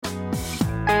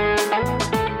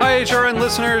HRN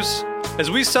listeners.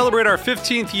 As we celebrate our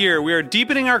 15th year, we are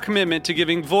deepening our commitment to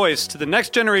giving voice to the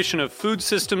next generation of food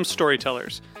systems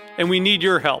storytellers, and we need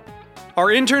your help. Our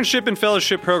internship and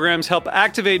fellowship programs help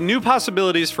activate new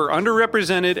possibilities for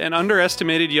underrepresented and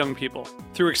underestimated young people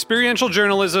through experiential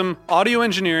journalism, audio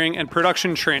engineering, and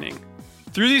production training.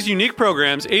 Through these unique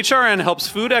programs, HRN helps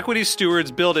food equity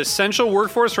stewards build essential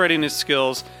workforce readiness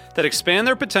skills that expand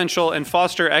their potential and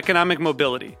foster economic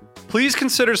mobility. Please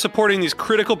consider supporting these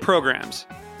critical programs.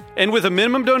 And with a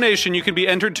minimum donation, you can be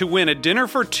entered to win a dinner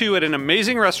for two at an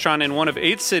amazing restaurant in one of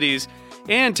 8 cities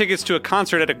and tickets to a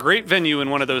concert at a great venue in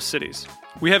one of those cities.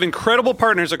 We have incredible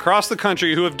partners across the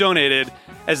country who have donated,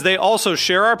 as they also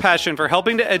share our passion for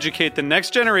helping to educate the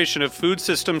next generation of food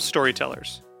systems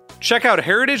storytellers. Check out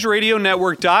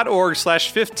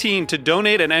heritageradionetwork.org/15 to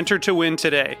donate and enter to win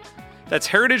today. That's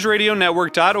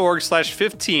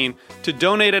heritageradionetwork.org/15 to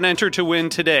donate and enter to win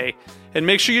today. And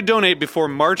make sure you donate before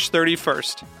March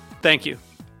 31st. Thank you.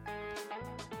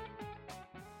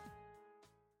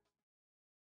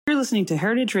 You're listening to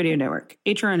Heritage Radio Network.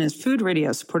 HRN is food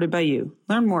radio supported by you.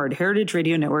 Learn more at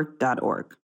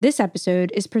heritageradionetwork.org. This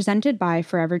episode is presented by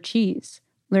Forever Cheese.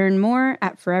 Learn more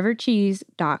at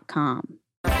forevercheese.com.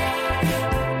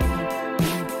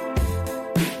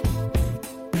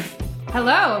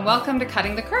 Hello and welcome to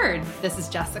Cutting the Curd. This is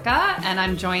Jessica, and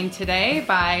I'm joined today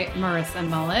by Marissa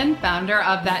Mullen, founder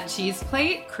of That Cheese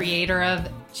Plate, creator of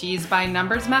Cheese by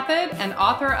Numbers Method, and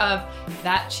author of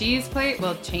That Cheese Plate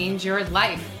Will Change Your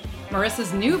Life.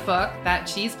 Marissa's new book, That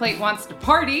Cheese Plate Wants to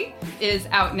Party, is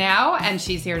out now, and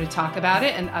she's here to talk about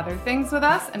it and other things with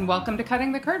us. And welcome to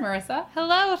Cutting the Curd, Marissa.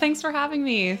 Hello, thanks for having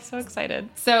me. So excited.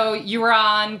 So you were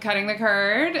on Cutting the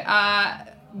Curd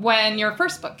when your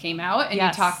first book came out, and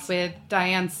Yes. you talked with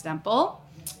Diane Stemple.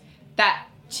 That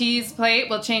Cheese Plate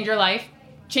Will Change Your Life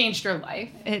changed your life.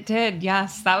 It did,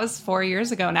 yes. That was 4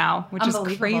 years ago now, which is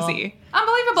crazy.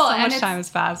 Unbelievable. So much time has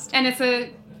passed. And it's a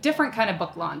different kind of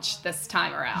book launch this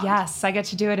time around. Yes, I get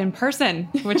to do it in person,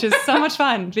 which is so much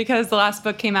fun because the last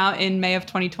book came out in May of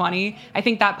 2020. I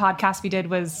think that podcast we did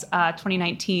was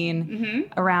 2019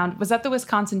 around, was that the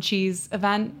Wisconsin Cheese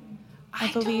event? I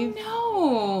believe. don't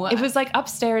know. It was like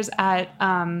upstairs at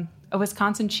a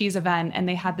Wisconsin cheese event, and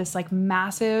they had this like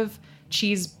massive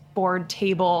cheese board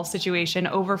table situation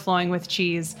overflowing with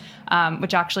cheese,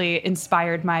 which actually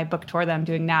inspired my book tour that I'm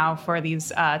doing now for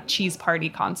these cheese party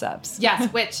concepts. Yes,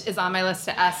 which is on my list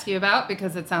to ask you about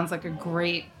because it sounds like a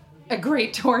great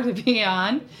tour to be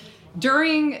on.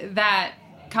 During that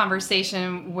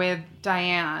conversation with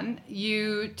Diane,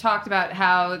 you talked about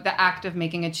how the act of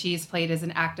making a cheese plate is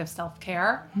an act of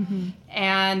self-care,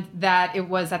 and that it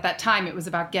was at that time it was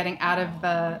about getting out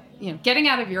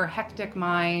of your hectic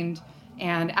mind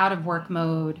and out of work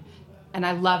mode. And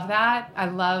I love that. I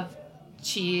love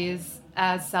cheese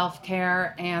as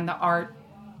self-care and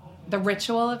the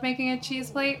ritual of making a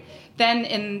cheese plate. Then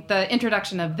in the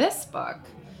introduction of this book,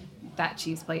 That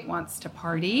Cheese Plate Wants to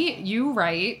Party, you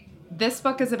write, this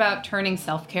book is about turning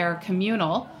self-care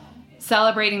communal,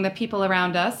 celebrating the people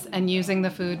around us, and using the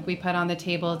food we put on the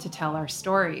table to tell our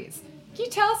stories. Can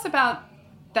you tell us about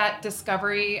that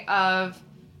discovery of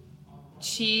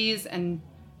cheese and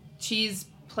cheese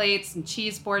plates and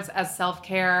cheese boards as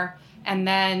self-care, and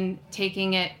then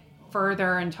taking it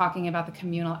further and talking about the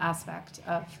communal aspect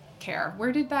of care?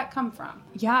 Where did that come from?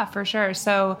 Yeah, for sure.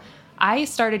 So I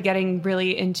started getting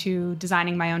really into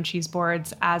designing my own cheese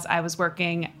boards as I was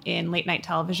working in late night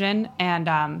television. And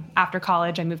after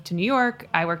college, I moved to New York.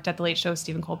 I worked at The Late Show with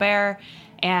Stephen Colbert,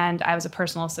 and I was a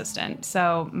personal assistant.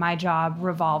 So my job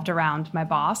revolved around my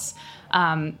boss.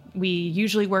 We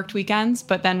usually worked weekends,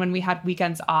 but then when we had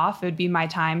weekends off, it would be my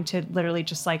time to literally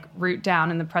just like root down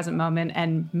in the present moment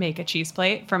and make a cheese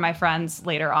plate for my friends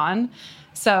later on.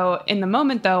 So in the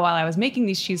moment, though, while I was making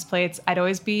these cheese plates, I'd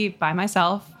always be by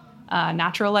myself.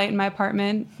 Natural light in my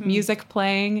apartment, music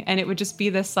playing, and it would just be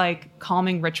this like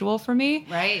calming ritual for me.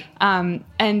 Right. And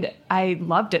I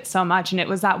loved it so much. And it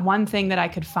was that one thing that I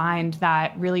could find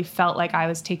that really felt like I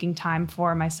was taking time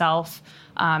for myself.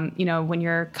 When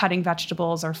you're cutting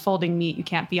vegetables or folding meat, you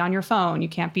can't be on your phone, you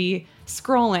can't be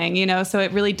scrolling, so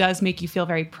it really does make you feel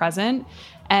very present.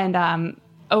 And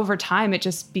over time, it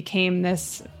just became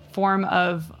this form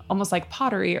of almost like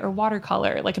pottery or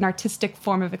watercolor, like an artistic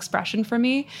form of expression for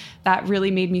me that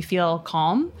really made me feel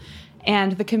calm.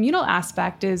 And the communal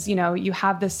aspect is, you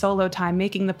have this solo time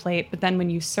making the plate, but then when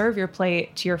you serve your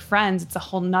plate to your friends, it's a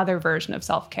whole nother version of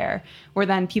self-care where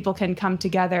then people can come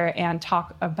together and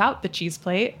talk about the cheese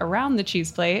plate, around the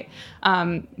cheese plate.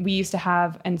 We used to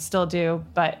have, and still do,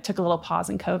 but took a little pause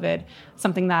in COVID,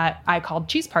 something that I called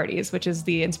cheese parties, which is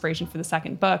the inspiration for the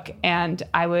second book. And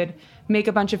I would make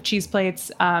a bunch of cheese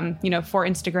plates, for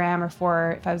Instagram or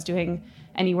for if I was doing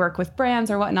any work with brands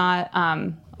or whatnot,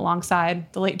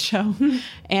 alongside The Late Show.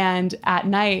 And at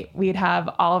night, we'd have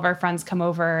all of our friends come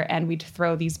over and we'd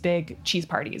throw these big cheese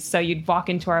parties. So you'd walk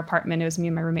into our apartment, it was me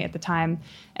and my roommate at the time,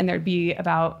 and there'd be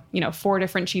about, 4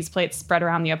 different cheese plates spread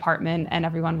around the apartment, and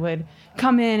everyone would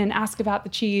come in and ask about the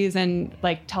cheese and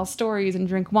tell stories and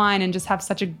drink wine and just have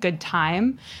such a good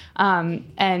time.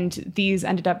 And these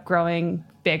ended up growing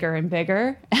bigger and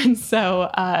bigger. And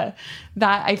so that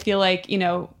I feel like,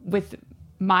 with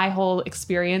my whole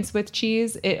experience with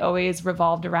cheese, it always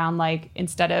revolved around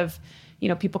instead of,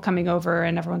 people coming over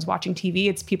and everyone's watching TV,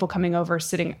 it's people coming over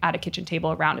sitting at a kitchen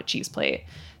table around a cheese plate.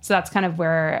 So that's kind of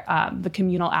where the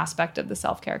communal aspect of the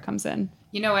self-care comes in.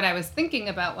 What I was thinking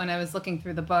about when I was looking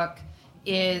through the book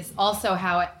is also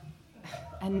how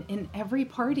and in every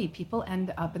party, people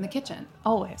end up in the kitchen.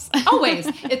 Always. Always.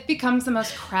 It becomes the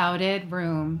most crowded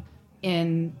room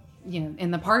in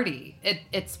the party.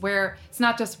 It's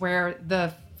not just where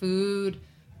the food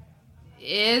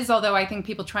is, although I think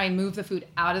people try and move the food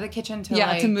out of the kitchen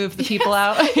to move the people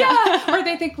out. Yeah. Or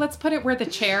they think, let's put it where the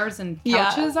chairs and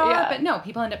couches are. Yeah. But no,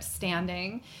 people end up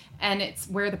standing, and it's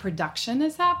where the production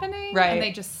is happening. Right. And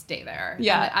they just stay there.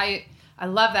 Yeah. And I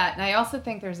love that. And I also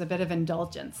think there's a bit of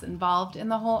indulgence involved in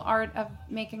the whole art of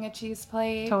making a cheese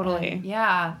plate. Totally.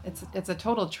 And it's a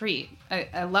total treat.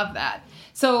 I love that.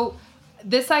 So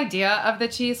this idea of the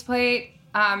cheese plate,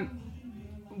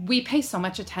 we pay so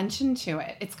much attention to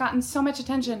it. It's gotten so much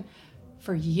attention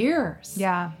for years.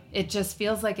 Yeah. It just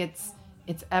feels like it's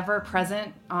ever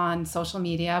present on social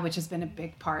media, which has been a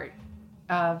big part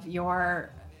of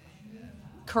your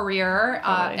career.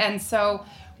 Totally. And so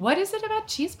what is it about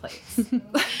cheese plates?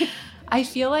 I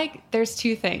feel like there's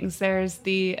 2 things. There's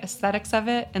the aesthetics of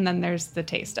it, and then there's the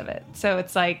taste of it. So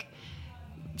it's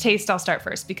taste, I'll start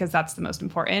first because that's the most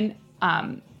important.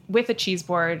 With a cheese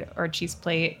board or a cheese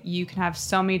plate, you can have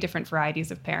so many different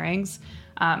varieties of pairings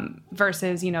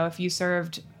versus, if you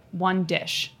served one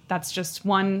dish, that's just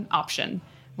one option.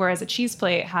 Whereas a cheese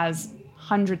plate has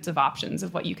hundreds of options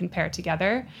of what you can pair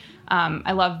together.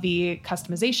 I love the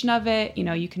customization of it.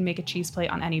 You can make a cheese plate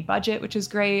on any budget, which is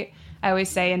great. I always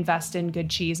say invest in good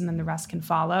cheese and then the rest can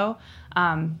follow.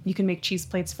 You can make cheese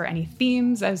plates for any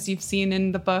themes, as you've seen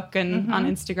in the book and on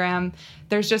Instagram.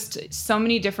 There's just so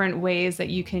many different ways that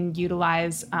you can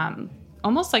utilize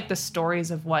almost like the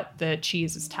stories of what the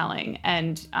cheese is telling.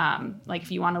 And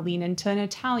if you want to lean into an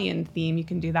Italian theme, you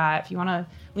can do that. If you want to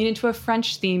lean into a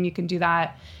French theme, you can do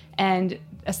that. And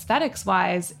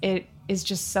aesthetics-wise, it is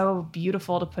just so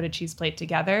beautiful to put a cheese plate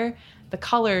together. The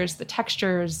colors, the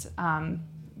textures,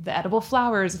 the edible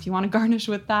flowers, if you want to garnish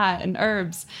with that, and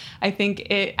herbs. I think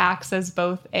it acts as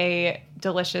both a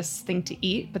delicious thing to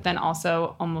eat, but then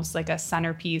also almost like a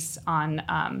centerpiece on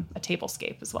a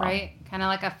tablescape as well. Right? Kind of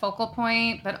like a focal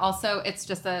point, but also it's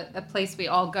just a place we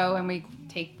all go and we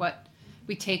take what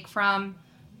we take from.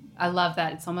 I love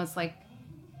that. It's almost like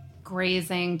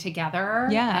grazing together.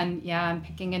 Yeah. And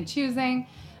picking and choosing.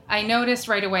 I noticed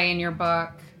right away in your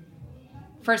book,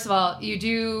 first of all, you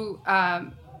do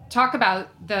talk about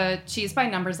the cheese by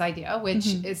numbers idea, which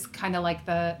is kind of like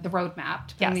the roadmap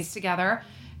to putting these together.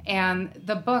 And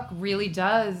the book really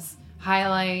does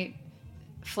highlight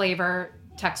flavor,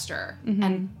 texture,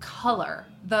 and color.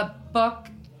 The book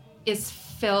is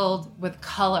filled with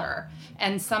color.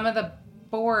 And some of the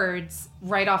boards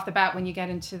right off the bat, when you get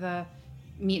into the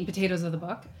meat and potatoes of the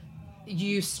book,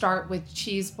 you start with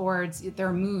cheese boards.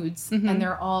 They're moods, and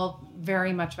they're all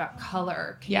very much about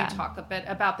color. Can you talk a bit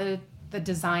about the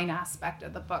design aspect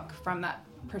of the book from that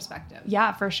perspective?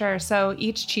 Yeah, for sure. So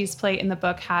each cheese plate in the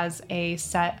book has a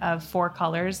set of 4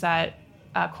 colors that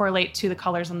correlate to the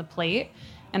colors on the plate.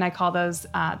 And I call those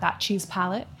that cheese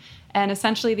palette. And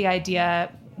essentially the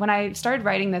idea, when I started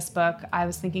writing this book, I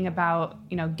was thinking about,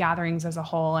 gatherings as a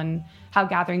whole and how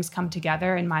gatherings come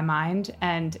together in my mind.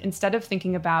 And instead of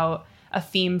thinking about a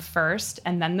theme first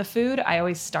and then the food, I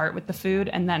always start with the food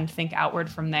and then think outward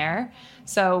from there.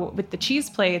 So with the cheese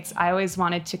plates, I always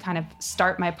wanted to kind of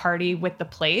start my party with the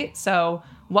plate. So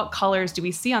what colors do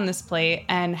we see on this plate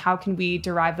and how can we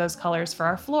derive those colors for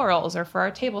our florals or for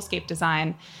our tablescape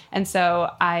design? And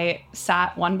so I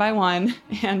sat one by one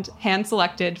and hand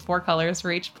selected 4 colors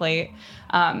for each plate.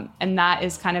 And that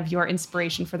is kind of your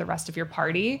inspiration for the rest of your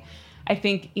party. I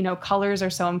think, colors are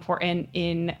so important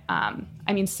in,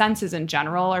 senses in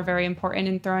general are very important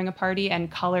in throwing a party, and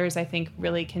colors, I think,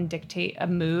 really can dictate a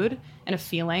mood and a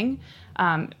feeling.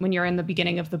 When you're in the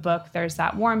beginning of the book, there's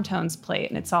that warm tones plate,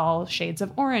 and it's all shades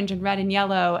of orange and red and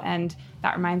yellow, and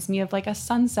that reminds me of like a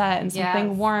sunset and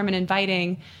something warm and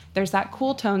inviting. There's that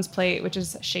cool tones plate, which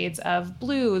is shades of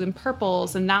blue and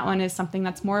purples, and that one is something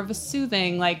that's more of a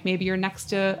soothing, like maybe you're next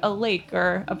to a lake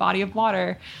or a body of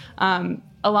water.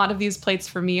 A lot of these plates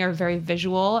for me are very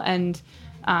visual, and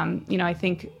I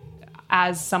think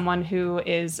as someone who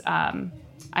is I'm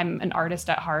an artist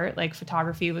at heart, like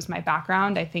photography was my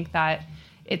background. I think that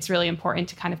it's really important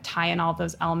to kind of tie in all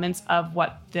those elements of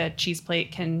what the cheese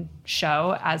plate can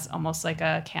show as almost like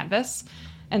a canvas.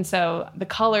 And so the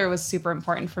color was super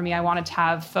important for me. I wanted to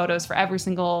have photos for every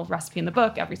single recipe in the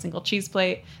book, every single cheese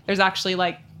plate. There's actually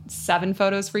like 7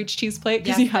 photos for each cheese plate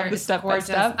because you have the step by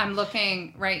step. I'm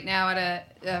looking right now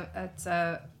at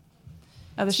the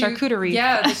charcuterie.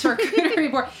 Yeah, the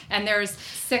charcuterie board. And there's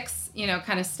 6,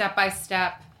 kind of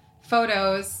step-by-step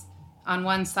photos on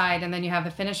one side, and then you have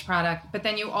the finished product. But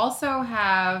then you also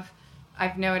have,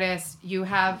 I've noticed, you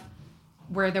have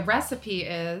where the recipe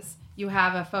is, you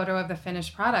have a photo of the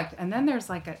finished product, and then there's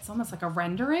it's almost like a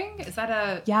rendering. Is that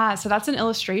a... Yeah, so that's an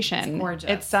illustration. It's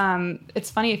gorgeous.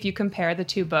 It's funny, if you compare the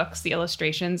 2 books, the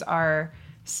illustrations are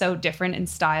so different in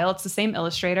style. It's the same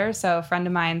illustrator. So a friend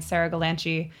of mine, Sarah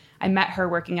Galanchi, I met her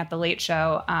working at the Late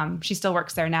Show. She still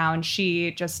works there now, and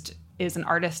she just is an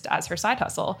artist as her side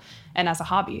hustle and as a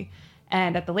hobby.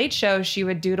 And at the Late Show, she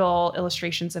would doodle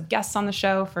illustrations of guests on the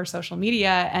show for social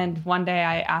media. And one day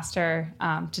I asked her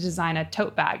to design a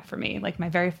tote bag for me, like my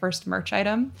very first merch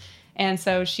item. And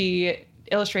so she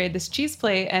illustrated this cheese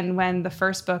plate. And when the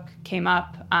first book came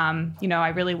up,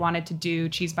 I really wanted to do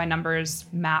cheese by numbers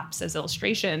maps as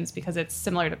illustrations because it's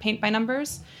similar to paint by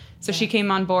numbers. So she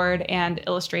came on board and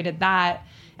illustrated that.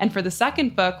 And for the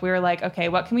second book, we were like, okay,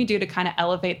 what can we do to kind of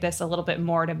elevate this a little bit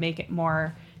more to make it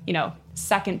more,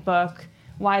 second book,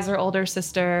 wiser older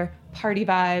sister, party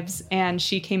vibes. And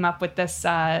she came up with this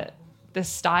this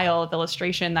style of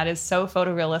illustration that is so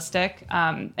photorealistic.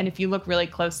 And if you look really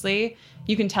closely,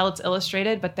 you can tell it's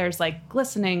illustrated, but there's like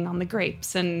glistening on the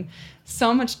grapes and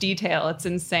so much detail. It's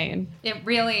insane. It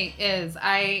really is.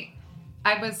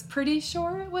 I was pretty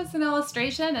sure it was an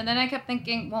illustration, and then I kept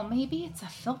thinking, well, maybe it's a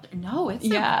filter. No, it's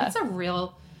a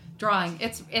real drawing.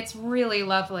 It's really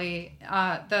lovely.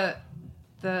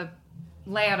 The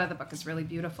layout of the book is really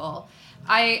beautiful.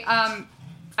 I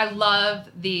love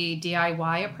the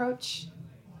DIY approach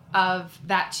of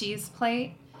that cheese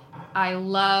plate. I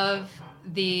love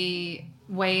the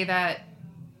way that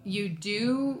you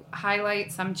do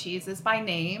highlight some cheeses by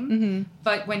name,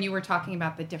 but when you were talking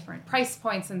about the different price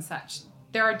points and such,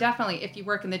 there are definitely, if you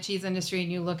work in the cheese industry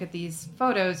and you look at these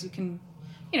photos, you can,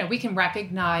 we can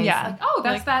recognize,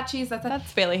 that's that cheese,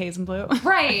 that's Bailey Hayes and Blue.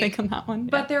 Right. I think on that one.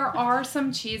 But there are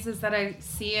some cheeses that I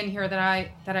see in here that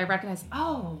I recognize,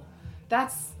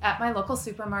 that's at my local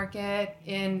supermarket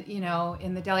in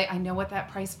the deli. I know what that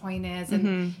price point is,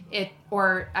 and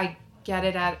or I get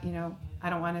it at, I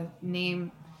don't want to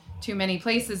name too many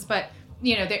places, but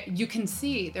you can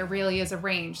see there really is a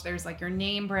range. There's like your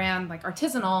name brand, like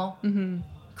artisanal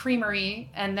creamery,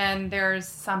 and then there's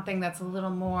something that's a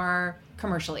little more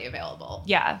commercially available.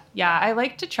 Yeah. I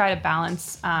like to try to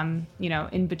balance,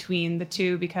 in between the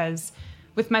two, because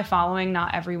with my following,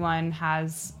 not everyone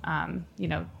has,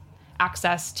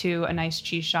 access to a nice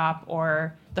cheese shop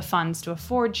or the funds to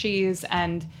afford cheese.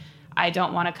 And I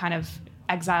don't want to kind of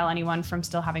exile anyone from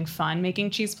still having fun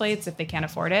making cheese plates if they can't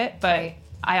afford it. But right.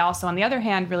 I also, on the other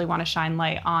hand, really want to shine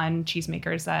light on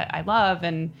cheesemakers that I love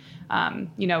and,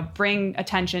 bring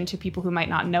attention to people who might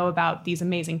not know about these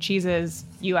amazing cheeses,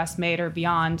 U.S. made or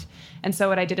beyond. And so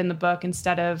what I did in the book,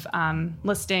 instead of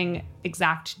listing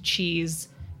exact cheese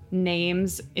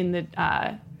names in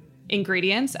the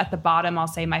ingredients, at the bottom I'll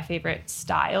say my favorite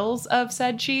styles of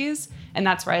said cheese, and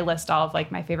that's where I list all of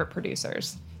like my favorite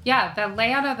producers. Yeah, the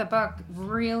layout of the book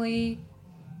really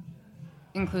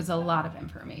includes a lot of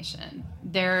information.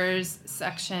 There's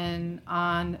section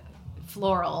on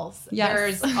florals.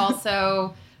 Yes. There's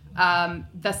also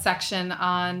the section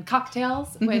on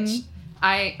cocktails, which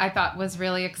I thought was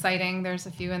really exciting. There's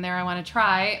a few in there I want to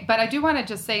try. But I do want to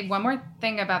just say one more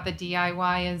thing about the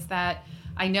DIY is that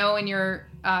I know in your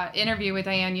interview with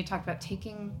Diane, you talked about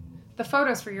taking the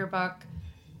photos for your book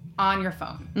on your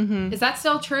phone. Is that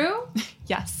still true?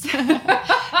 Yes.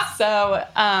 So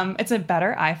it's a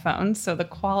better iPhone, so the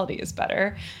quality is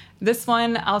better. This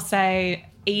one, I'll say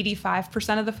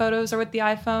 85% of the photos are with the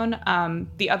iPhone.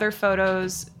 The other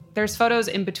photos, there's photos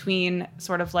in between,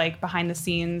 sort of like behind the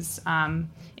scenes,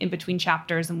 in between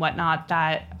chapters and whatnot,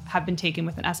 that have been taken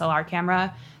with an SLR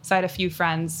camera. So I had a few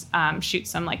friends shoot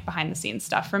some like behind the scenes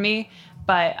stuff for me.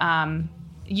 But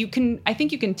I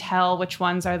think you can tell which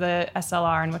ones are the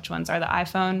SLR and which ones are the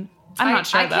iPhone. I'm not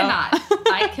sure though.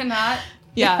 I cannot.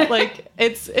 Yeah, like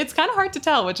it's kind of hard to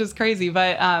tell, which is crazy.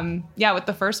 But yeah, with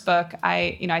the first book,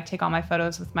 I take all my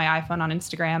photos with my iPhone on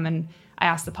Instagram, and I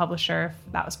asked the publisher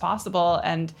if that was possible.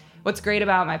 And what's great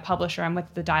about my publisher, I'm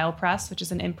with the Dial Press, which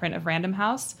is an imprint of Random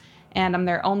House, and I'm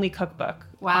their only cookbook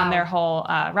on their whole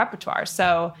repertoire.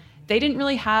 So they didn't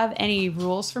really have any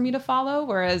rules for me to follow,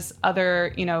 whereas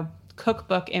other,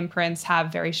 cookbook imprints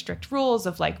have very strict rules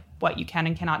of like what you can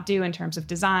and cannot do in terms of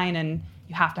design, and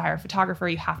you have to hire a photographer,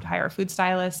 you have to hire a food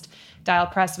stylist. Dial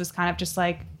Press was kind of just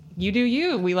like, you do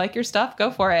you, we like your stuff,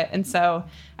 go for it. And so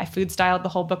I food styled the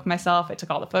whole book myself. I took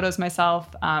all the photos myself.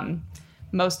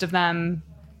 Most of them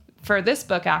for this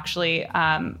book, actually,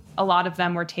 a lot of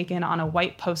them were taken on a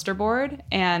white poster board.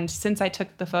 And since I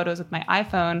took the photos with my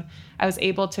iPhone, I was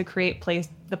able to create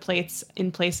the plates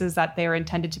in places that they were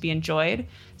intended to be enjoyed.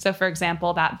 So for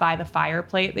example, that by the fire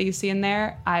plate that you see in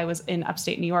there, I was in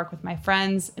upstate New York with my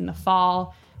friends in the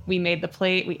fall. We made the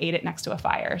plate, we ate it next to a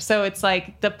fire. So it's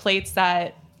like the plates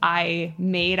that I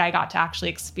made, I got to actually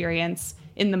experience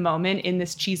in the moment in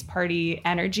this cheese party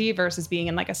energy versus being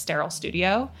in like a sterile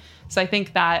studio. So I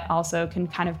think that also can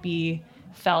kind of be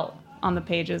felt on the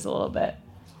pages a little bit.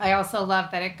 I also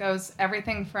love that it goes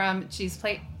everything from cheese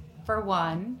plate for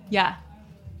one. Yeah.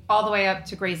 All the way up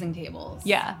to grazing tables.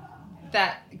 Yeah.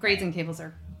 That grazing tables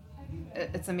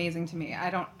it's amazing to me. I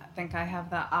don't think I have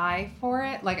the eye for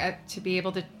it. Like to be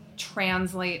able to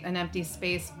translate an empty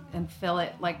space and fill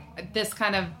it. Like this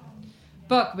kind of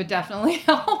book would definitely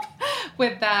help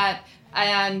with that.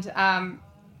 And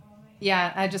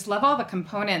yeah, I just love all the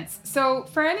components. So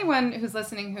for anyone who's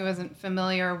listening who isn't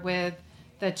familiar with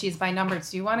the Cheese by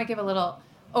Numbers, do you want to give a little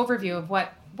overview of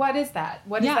what is that?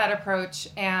 What is that approach,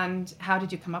 and how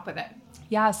did you come up with it?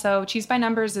 Yeah, so Cheese by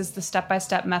Numbers is the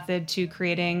step-by-step method to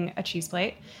creating a cheese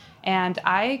plate. And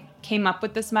I came up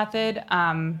with this method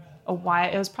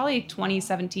it was probably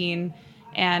 2017,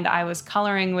 and I was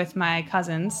coloring with my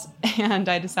cousins, and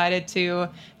I decided to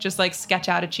just like sketch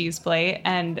out a cheese plate.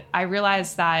 And I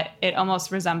realized that it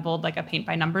almost resembled like a paint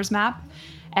by numbers map.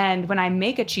 And when I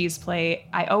make a cheese plate,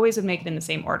 I always would make it in the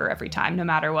same order every time, no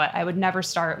matter what. I would never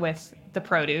start with the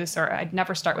produce, or I'd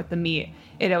never start with the meat.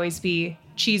 It'd always be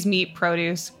cheese, meat,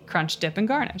 produce, crunch, dip, and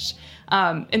garnish.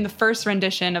 In the first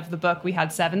rendition of the book, we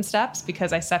had 7 steps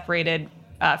because I separated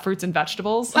fruits and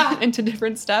vegetables into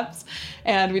different steps.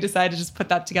 And we decided to just put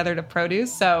that together to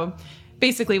produce. So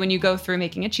basically, when you go through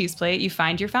making a cheese plate, you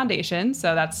find your foundation.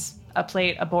 So that's a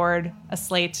plate, a board, a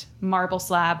slate, marble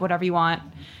slab, whatever you want.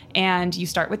 And you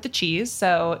start with the cheese.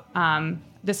 So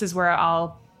this is where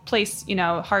I'll place,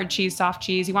 hard cheese, soft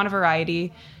cheese. You want a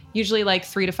variety, usually like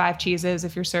 3 to 5 cheeses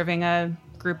if you're serving a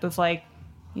group of 3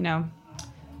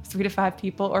 to 5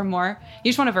 people or more. You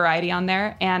just want a variety on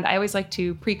there. And I always like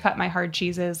to pre-cut my hard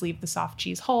cheeses, leave the soft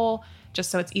cheese whole, just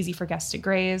so it's easy for guests to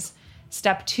graze.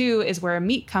 Step 2 is where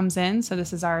meat comes in. So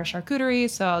this is our charcuterie.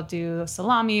 So I'll do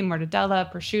salami,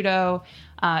 mortadella, prosciutto.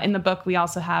 In the book, we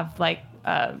also have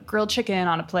grilled chicken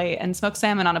on a plate and smoked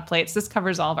salmon on a plate. So this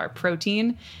covers all of our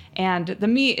protein. And the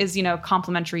meat is,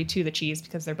 complementary to the cheese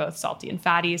because they're both salty and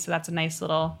fatty. So that's a nice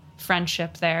little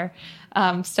friendship there.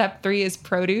 Step 3 is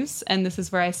produce. And this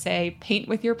is where I say paint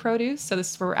with your produce. So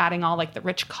this is where we're adding all the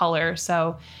rich color.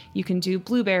 So you can do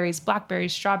blueberries,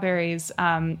 blackberries, strawberries.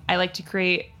 I like to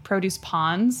create produce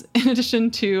ponds in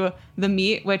addition to the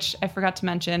meat, which I forgot to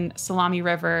mention. Salami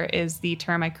river is the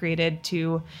term I created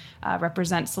to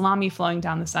represent salami flowing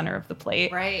down the center of the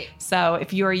plate. Right. So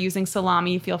if you are using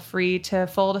salami, feel free to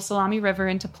fold a salami river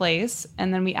into place.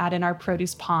 And then we add in our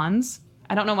produce ponds.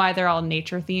 I don't know why they're all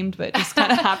nature themed, but it just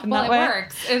kind of happened that way. Well, it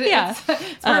works.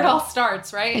 It's where it all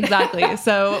starts, right? Exactly.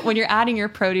 So when you're adding your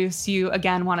produce, you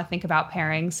again want to think about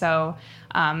pairing. So,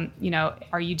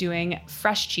 are you doing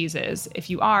fresh cheeses? If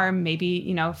you are,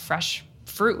 maybe, fresh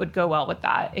fruit would go well with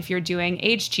that. If you're doing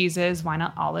aged cheeses, why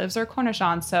not olives or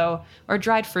cornichons? Or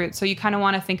dried fruit. So you kind of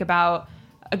want to think about,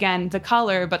 again, the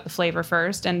color, but the flavor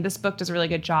first. And this book does a really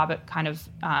good job at kind of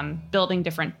building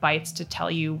different bites to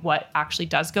tell you what actually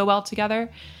does go well together.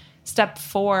 Step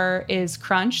 4 is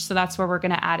crunch. So that's where we're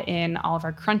going to add in all of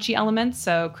our crunchy elements.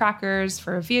 So crackers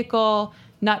for a vehicle,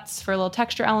 nuts for a little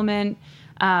texture element.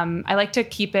 I like to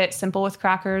keep it simple with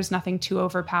crackers, nothing too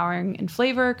overpowering in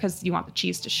flavor because you want the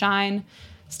cheese to shine.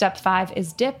 Step 5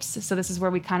 is dips. So this is where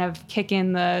we kind of kick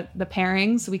in the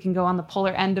pairings. We can go on the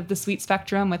polar end of the sweet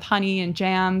spectrum with honey and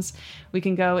jams. We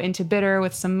can go into bitter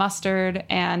with some mustard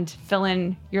and fill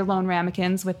in your lone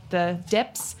ramekins with the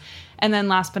dips. And then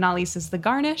last but not least is the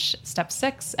garnish, step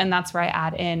 6. And that's where I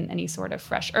add in any sort of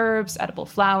fresh herbs, edible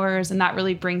flowers. And that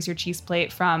really brings your cheese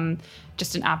plate from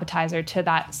just an appetizer to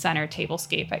that center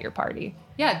tablescape at your party.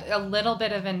 Yeah, a little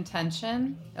bit of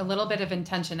intention, a little bit of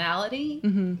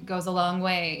intentionality goes a long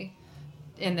way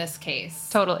in this case.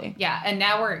 Totally. Yeah, and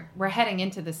now we're heading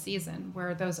into the season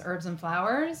where those herbs and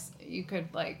flowers, you could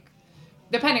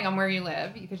depending on where you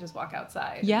live, you could just walk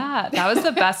outside. Yeah, that was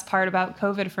the best part about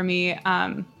COVID for me.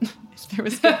 There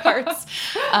was good parts.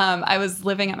 I was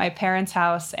living at my parents'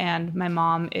 house, and my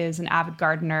mom is an avid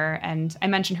gardener, and I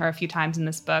mentioned her a few times in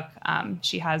this book.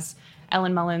 She has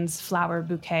Ellen Mullen's flower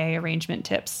bouquet arrangement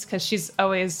tips because she's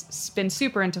always been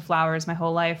super into flowers my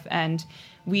whole life, and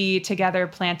we together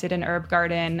planted an herb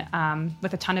garden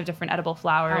with a ton of different edible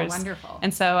flowers. Oh, wonderful.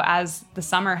 And so as the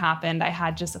summer happened, I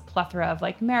had just a plethora of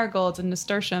like marigolds and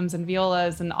nasturtiums and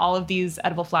violas and all of these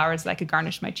edible flowers that I could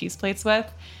garnish my cheese plates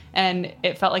with. And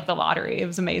it felt like the lottery. It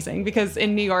was amazing because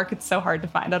in New York, it's so hard to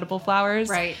find edible flowers.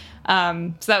 Right.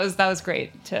 So that was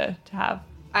great to have.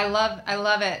 I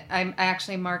love it. I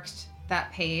actually marked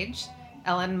that page.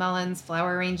 Ellen Mullen's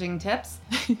flower arranging tips.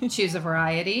 Choose a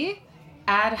variety.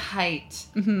 Add height.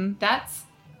 Mm-hmm.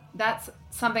 That's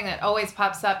something that always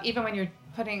pops up, even when you're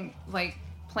putting like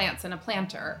plants in a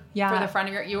planter. Yeah. For the front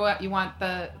of you want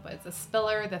it's a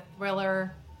spiller, the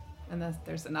thriller, and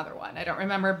there's another one I don't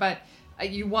remember, but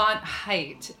you want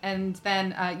height, and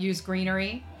then use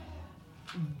greenery,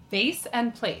 vase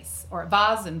and place, or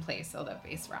vase and place, although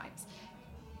vase rhymes.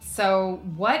 So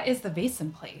what is the vase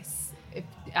and place?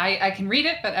 I can read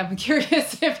it, but I'm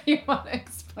curious if you want to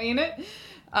explain it.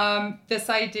 This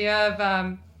idea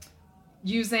of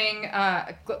using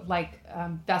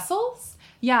vessels.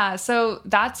 Yeah, so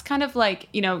that's kind of like,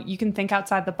 you can think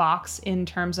outside the box in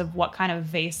terms of what kind of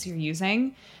vase you're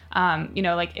using.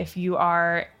 Like if you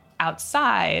are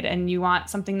outside and you want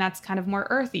something that's kind of more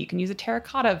earthy, you can use a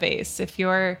terracotta vase. If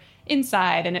you're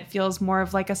inside and it feels more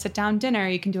of like a sit-down dinner,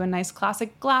 you can do a nice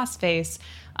classic glass vase.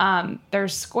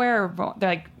 There's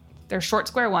short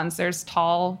square ones. There's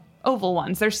tall oval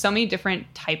ones. There's so many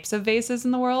different types of vases in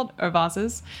the world, or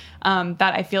vases, that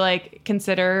I feel like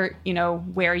consider,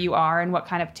 where you are and what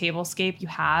kind of tablescape you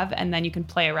have. And then you can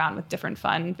play around with different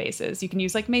fun vases. You can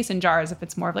use like mason jars if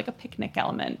it's more of like a picnic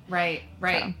element. Right.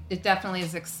 So. It definitely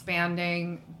is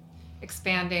expanding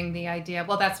the idea.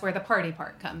 Well, that's where the party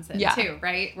part comes in too,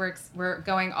 right? We're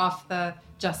going off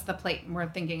just the plate, and we're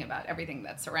thinking about everything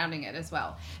that's surrounding it as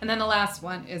well. And then the last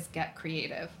one is get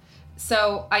creative.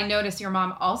 So I notice your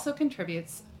mom also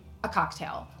contributes a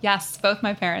cocktail. Yes, both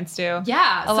my parents do.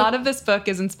 Yeah. A lot of this book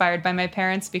is inspired by my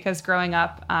parents because growing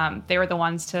up, they were the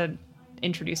ones to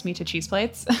introduce me to cheese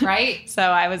plates. Right. So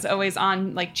I was always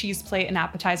on like cheese plate and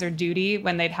appetizer duty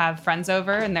when they'd have friends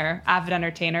over, and they're avid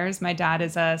entertainers. My dad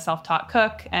is a self-taught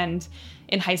cook, and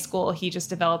in high school, he just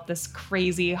developed this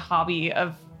crazy hobby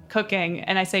of cooking.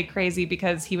 And I say crazy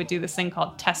because he would do this thing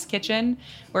called test kitchen,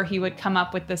 where he would come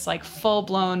up with this like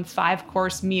full-blown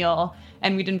 5-course meal,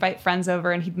 and we'd invite friends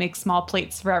over and he'd make small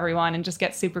plates for everyone and just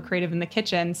get super creative in the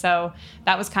kitchen. So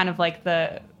that was kind of like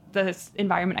the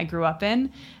environment I grew up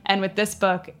in. And with this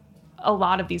book, a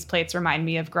lot of these plates remind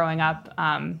me of growing up,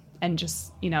 and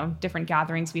just, different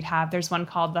gatherings we'd have. There's one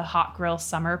called the Hot Grill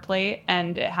Summer Plate,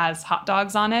 and it has hot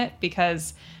dogs on it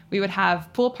because we would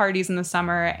have pool parties in the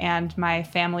summer, and my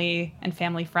family and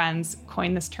family friends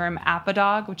coined this term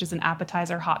appadog, which is an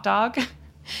appetizer hot dog.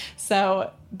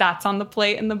 So that's on the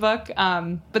plate in the book.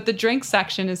 But the drink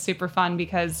section is super fun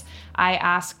because I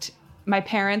asked my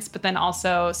parents, but then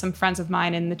also some friends of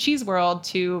mine in the cheese world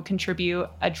to contribute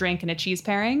a drink and a cheese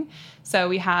pairing. So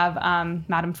we have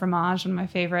Madame Fromage, one of my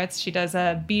favorites. She does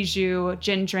a Bijou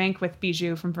gin drink with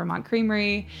Bijou from Vermont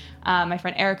Creamery. My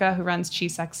friend Erica, who runs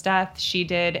Cheese Sex Death, she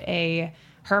did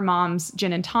her mom's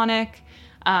gin and tonic.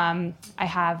 I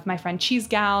have my friend Cheese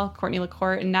Gal, Courtney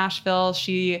LaCourte in Nashville.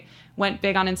 She went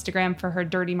big on Instagram for her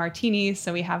dirty martinis,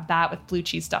 so we have that with blue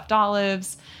cheese stuffed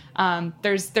olives.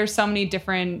 There's so many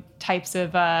different types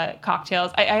of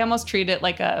cocktails. I almost treat it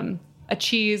like a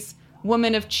cheese,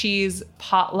 woman of cheese,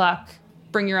 potluck,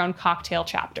 bring your own cocktail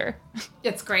chapter.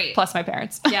 It's great. Plus my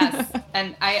parents. Yes.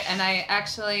 And I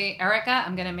actually, Erica,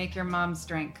 I'm going to make your mom's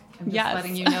drink. I'm just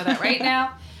letting you know that right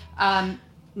now.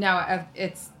 No,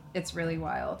 it's really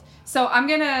wild. So I'm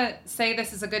going to say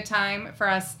this is a good time for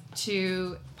us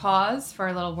to pause for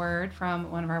a little word from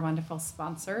one of our wonderful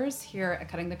sponsors here at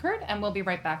Cutting the Curd, and we'll be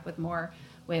right back with more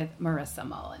with Marissa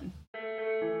Mullen.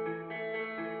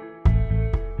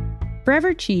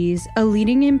 Forever Cheese, a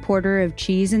leading importer of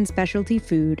cheese and specialty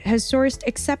food, has sourced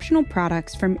exceptional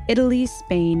products from Italy,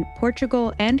 Spain,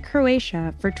 Portugal, and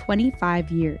Croatia for 25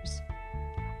 years.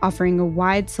 Offering a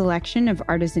wide selection of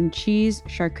artisan cheese,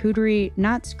 charcuterie,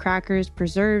 nuts, crackers,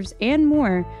 preserves, and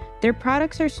more, their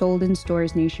products are sold in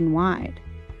stores nationwide.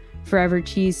 Forever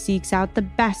Cheese seeks out the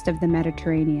best of the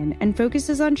Mediterranean and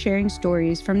focuses on sharing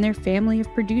stories from their family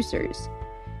of producers.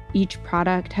 Each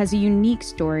product has a unique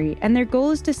story, and their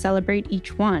goal is to celebrate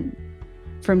each one.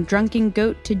 From drunken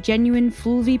goat to genuine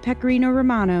Fulvi Pecorino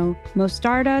Romano,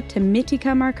 Mostarda to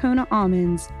Mitica Marcona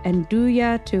almonds, and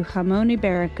Duya to Jamon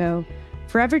Iberico,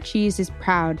 Forever Cheese is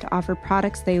proud to offer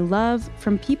products they love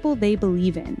from people they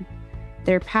believe in.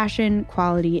 Their passion,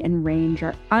 quality, and range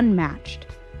are unmatched.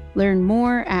 Learn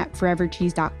more at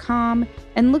forevercheese.com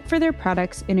and look for their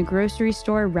products in a grocery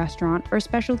store, restaurant, or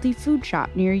specialty food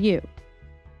shop near you.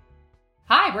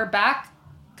 Hi, we're back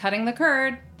cutting the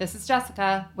curd. This is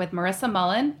Jessica with Marissa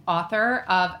Mullen, author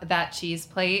of That Cheese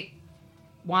Plate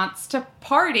Wants to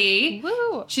Party.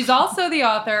 Woo! She's also the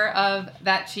author of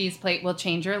That Cheese Plate Will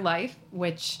Change Your Life,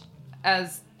 which,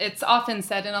 as it's often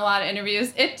said in a lot of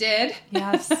interviews, it did.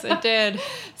 Yes, it did.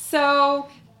 So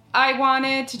I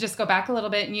wanted to just go back a little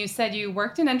bit, and you said you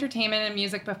worked in entertainment and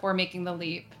music before making the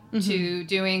leap to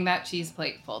doing That Cheese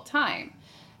Plate full time.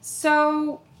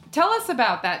 So tell us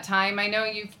about that time. I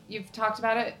know you've talked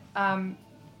about it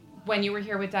when you were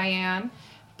here with Diane,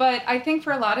 but I think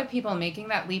for a lot of people making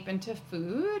that leap into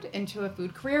food, into a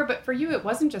food career, but for you it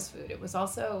wasn't just food. It was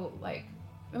also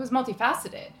it was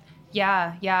multifaceted.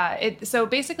 Yeah. So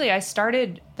basically I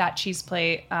started That Cheese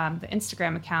Plate, the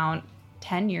Instagram account,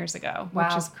 10 years ago,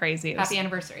 which is crazy. Happy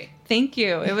anniversary. Thank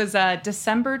you. It was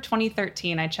December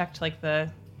 2013. I checked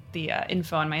the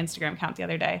info on my Instagram account the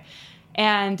other day.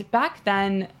 And back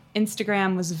then,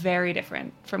 Instagram was very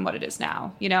different from what it is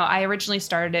now. I originally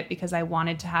started it because I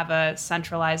wanted to have a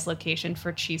centralized location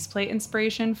for cheese plate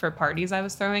inspiration for parties I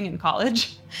was throwing in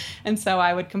college. And so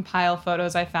I would compile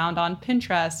photos I found on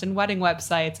Pinterest and wedding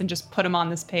websites and just put them on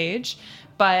this page.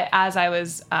 But as I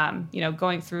was,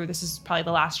 going through, this is probably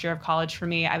the last year of college for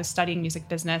me, I was studying music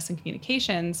business and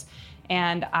communications,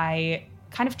 and I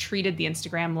kind of treated the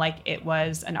Instagram like it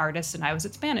was an artist and I was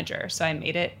its manager. So I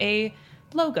made it a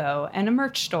logo and a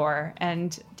merch store,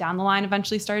 and down the line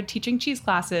eventually started teaching cheese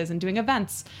classes and doing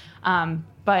events.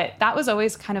 But that was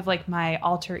always kind of like my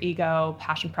alter ego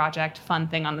passion project, fun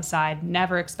thing on the side.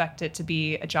 Never expect it to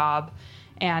be a job.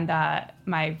 And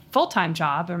my full-time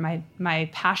job, or my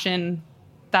passion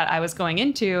that I was going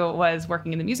into, was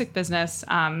working in the music business.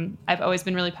 I've always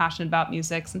been really passionate about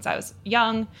music since I was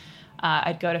young.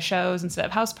 I'd go to shows instead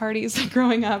of house parties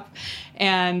growing up.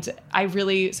 And one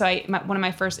of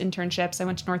my first internships, I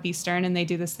went to Northeastern, and they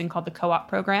do this thing called the co-op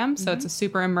program. So it's a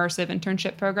super immersive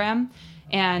internship program.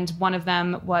 And one of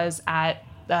them was at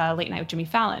Late Night with Jimmy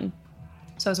Fallon.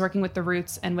 So I was working with The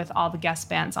Roots and with all the guest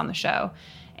bands on the show.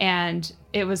 And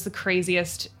it was the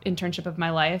craziest internship of my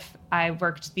life. I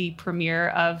worked the premiere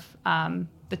of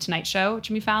The Tonight Show with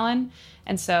Jimmy Fallon.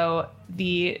 And so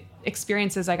the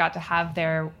experiences I got to have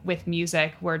there with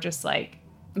music were just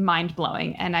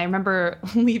mind-blowing. And I remember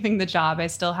leaving the job. I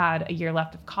still had a year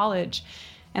left of college.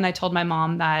 And I told my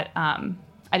mom that I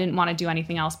didn't want to do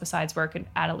anything else besides work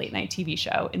at a late night TV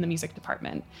show in the music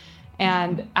department.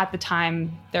 And at the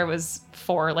time, there was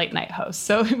 4 late night hosts.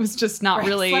 So it was just not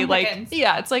really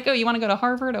it's oh, you want to go to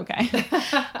Harvard? Okay.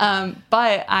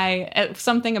 But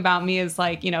something about me is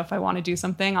if I want to do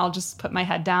something, I'll just put my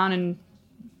head down and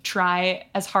try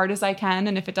as hard as I can.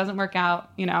 And if it doesn't work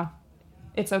out,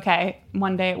 it's okay.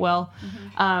 One day it will.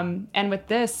 And with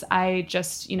this, I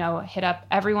just, hit up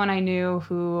everyone I knew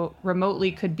who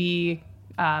remotely could be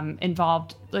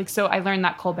involved. So I learned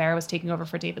that Colbert was taking over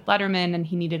for David Letterman, and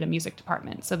he needed a music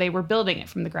department. So they were building it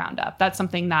from the ground up. That's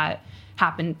something that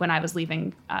happened when I was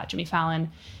leaving Jimmy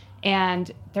Fallon.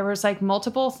 And there was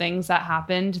multiple things that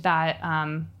happened that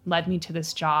led me to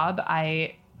this job.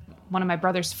 One of my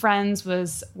brother's friends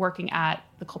was working at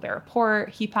the Colbert Report.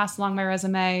 He passed along my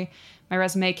resume. My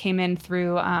resume came in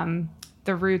through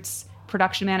The Roots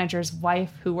production manager's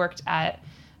wife, who worked at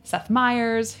Seth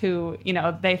Meyers, who,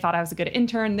 they thought I was a good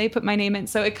intern. They put my name in.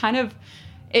 So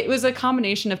it was a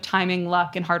combination of timing,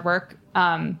 luck, and hard work.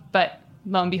 But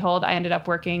lo and behold, I ended up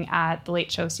working at The Late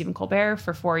Show with Stephen Colbert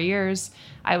for 4 years.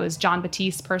 I was John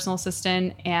Batiste's personal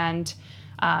assistant and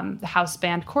the house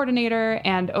band coordinator.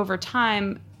 And over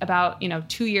time, about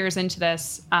 2 years into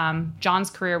this, John's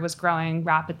career was growing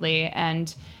rapidly,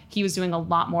 and he was doing a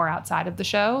lot more outside of the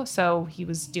show. So he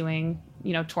was doing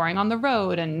touring on the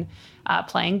road and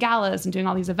playing galas and doing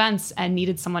all these events, and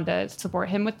needed someone to support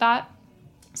him with that.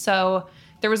 So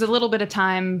there was a little bit of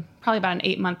time, probably about an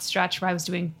 8-month stretch, where I was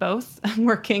doing both,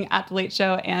 working at the Late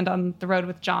Show and on the road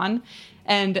with John.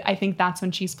 And I think that's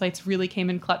when cheese plates really came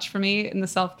in clutch for me in the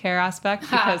self-care aspect,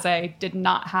 because I did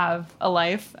not have a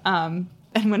life.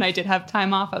 And when I did have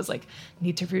time off, I was like,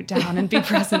 need to root down and be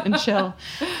present and chill.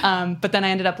 But then I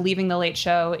ended up leaving the Late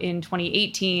Show in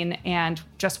 2018 and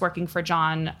just working for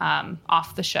John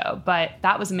off the show. But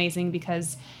that was amazing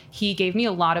because he gave me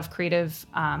a lot of creative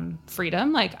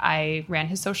freedom. Like, I ran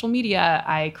his social media.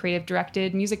 I creative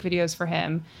directed music videos for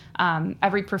him.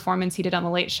 Every performance he did on the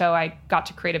Late Show, I got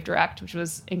to creative direct, which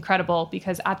was incredible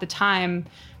because at the time,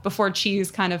 before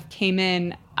cheese kind of came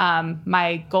in,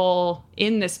 my goal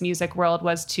in this music world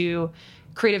was to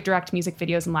creative direct music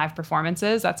videos and live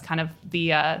performances. That's kind of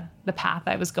the path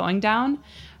I was going down.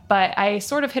 But I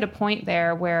sort of hit a point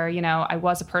there where, you know, I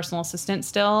was a personal assistant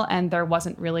still, and there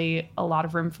wasn't really a lot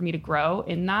of room for me to grow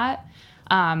in that.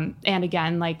 And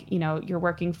again, like, you know, you're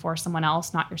working for someone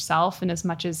else, not yourself. And as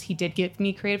much as he did give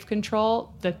me creative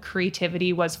control, the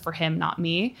creativity was for him, not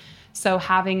me. So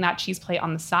having that cheese plate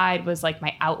on the side was like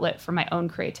my outlet for my own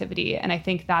creativity. And I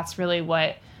think that's really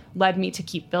what led me to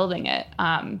keep building it.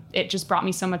 It just brought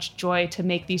me so much joy to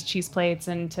make these cheese plates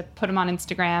and to put them on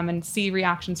Instagram and see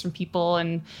reactions from people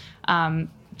and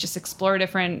just explore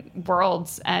different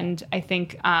worlds. And I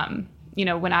think, you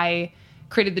know, when I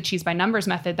created the cheese by numbers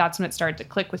method, that's when it started to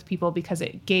click with people because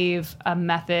it gave a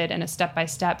method and a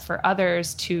step-by-step for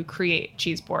others to create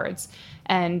cheese boards.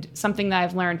 And something that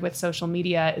I've learned with social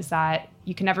media is that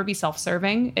you can never be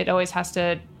self-serving. It always has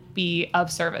to be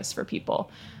of service for people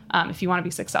if you want to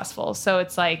be successful. So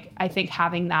it's like, I think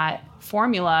having that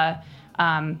formula,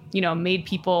 you know, made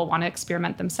people want to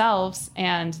experiment themselves.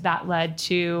 And that led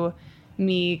to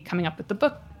me coming up with the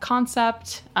book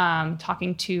concept,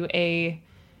 talking to a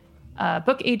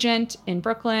book agent in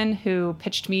Brooklyn who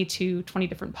pitched me to 20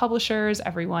 different publishers.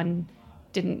 Everyone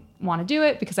didn't want to do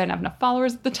it because I didn't have enough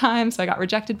followers at the time. So I got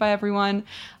rejected by everyone.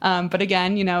 But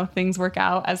again, you know, things work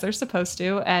out as they're supposed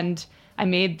to. And I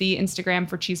made the Instagram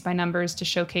for Cheese by Numbers to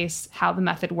showcase how the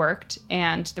method worked.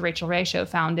 And the Rachel Ray Show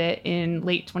found it in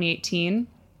late 2018,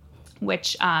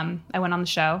 which I went on the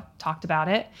show, talked about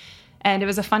it. And it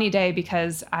was a funny day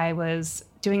because I was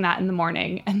doing that in the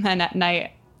morning. And then at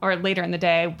night or later in the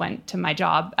day, I went to my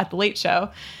job at the Late Show.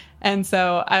 And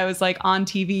so I was like on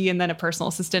TV and then a personal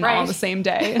assistant all on the same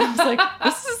day. And I was like,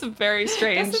 this is very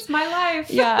strange. This is my life.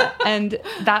 Yeah. And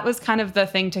that was kind of the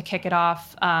thing to kick it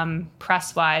off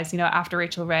press-wise. You know, after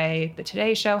Rachel Ray, the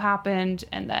Today Show happened,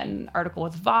 and then an article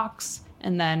with Vox.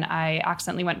 And then I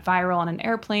accidentally went viral on an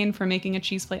airplane for making a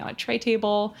cheese plate on a tray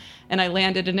table. And I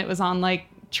landed and it was on like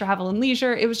Travel and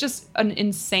Leisure. It was just an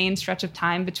insane stretch of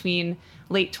time between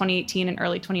late 2018 and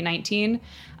early 2019.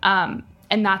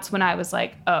 And that's when I was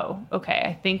like, oh, okay,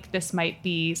 I think this might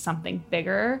be something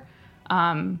bigger.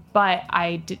 But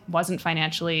I wasn't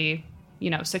financially, you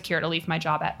know, secure to leave my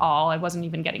job at all. I wasn't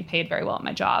even getting paid very well at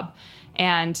my job.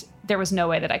 And there was no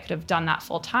way that I could have done that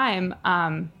full time.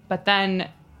 But then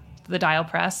the Dial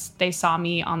Press, they saw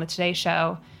me on the Today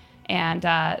Show, and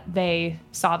they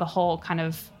saw the whole kind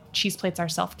of cheese plates are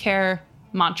self-care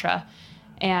mantra,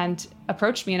 and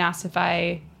approached me and asked if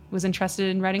I was interested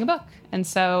in writing a book. And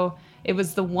so it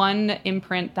was the one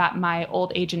imprint that my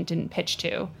old agent didn't pitch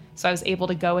to. So I was able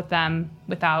to go with them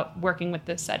without working with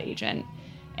this said agent.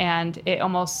 And it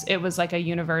was like a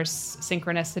universe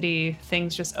synchronicity,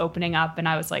 things just opening up. And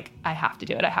I was like, I have to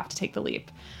do it. I have to take the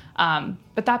leap.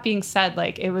 But that being said,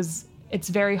 like it's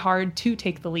very hard to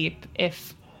take the leap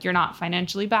if you're not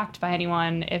financially backed by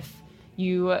anyone, if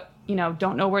you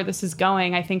don't know where this is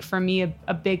going. I think for me,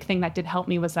 a big thing that did help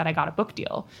me was that I got a book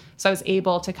deal. So I was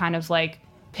able to kind of like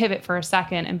pivot for a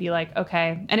second and be like,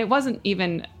 okay. And it wasn't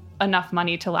even enough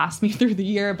money to last me through the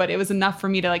year, but it was enough for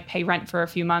me to like pay rent for a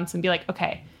few months and be like,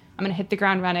 okay, I'm going to hit the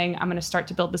ground running. I'm going to start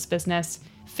to build this business,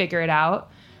 figure it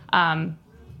out.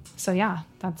 So yeah,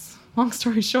 that's long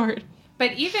story short.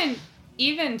 But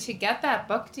even to get that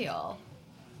book deal,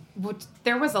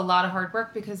 there was a lot of hard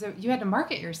work because you had to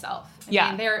market yourself.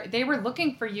 I mean, they were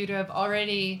looking for you to have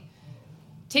already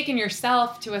taken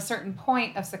yourself to a certain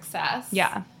point of success.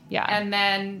 Yeah. Yeah.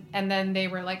 And then they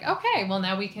were like, okay, well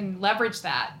now we can leverage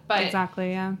that. But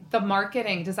exactly, yeah. The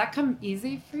marketing, does that come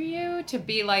easy for you to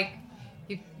be like,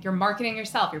 you're marketing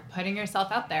yourself, you're putting yourself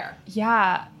out there?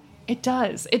 Yeah, it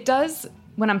does. It does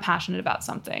when I'm passionate about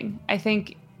something. I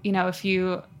think, if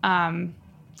you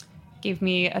gave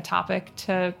me a topic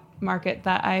to market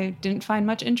that I didn't find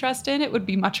much interest in, it would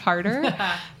be much harder.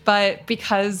 But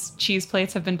because cheese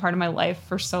plates have been part of my life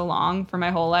for so long, for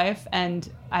my whole life, and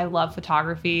I love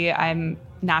photography, I'm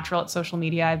natural at social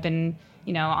media. I've been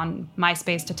on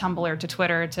MySpace to Tumblr to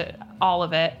Twitter to all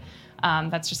of it.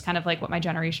 That's just kind of like what my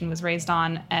generation was raised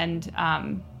on. And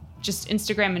just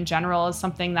Instagram in general is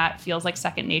something that feels like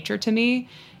second nature to me.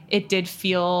 It does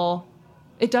feel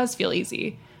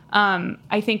easy.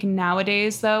 I think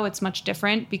nowadays, though, it's much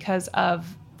different because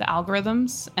of the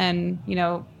algorithms. And,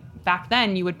 back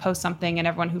then you would post something and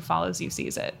everyone who follows you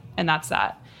sees it. And that's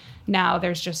that. Now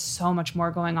there's just so much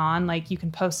more going on. Like you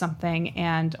can post something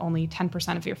and only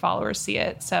 10% of your followers see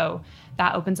it. So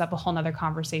that opens up a whole nother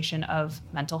conversation of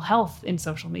mental health in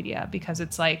social media, because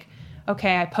it's like,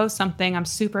 okay, I post something, I'm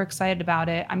super excited about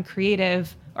it, I'm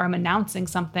creative, or I'm announcing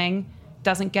something,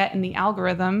 doesn't get in the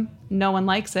algorithm, no one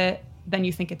likes it, then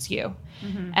you think it's you.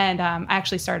 Mm-hmm. And I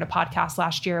actually started a podcast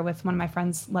last year with one of my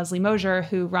friends, Leslie Mosier,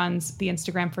 who runs the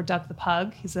Instagram for Doug the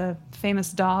Pug. He's a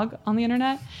famous dog on the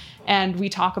internet. And we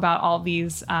talk about all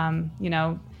these,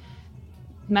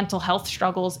 mental health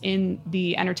struggles in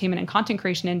the entertainment and content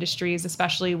creation industries,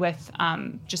 especially with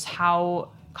just how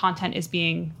content is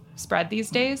being spread these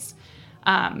days.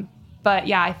 But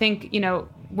yeah, I think,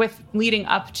 with leading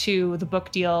up to the book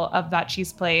deal of that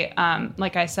cheese plate,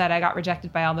 like I said, I got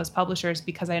rejected by all those publishers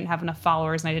because I didn't have enough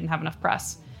followers and I didn't have enough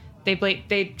press.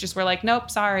 They just were like, nope,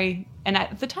 sorry. And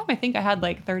at the time, I think I had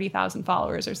like 30,000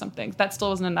 followers or something. That still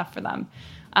wasn't enough for them.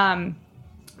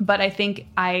 But I think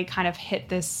I kind of hit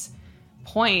this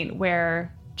point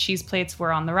where cheese plates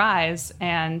were on the rise,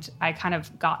 and I kind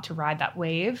of got to ride that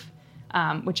wave,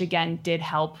 which again did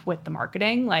help with the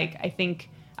marketing. Like I think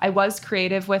I was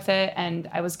creative with it and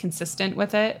I was consistent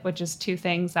with it, which is two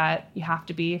things that you have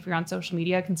to be if you're on social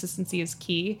media. Consistency is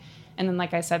key. And then,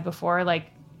 like I said before, like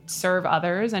serve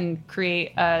others and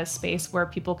create a space where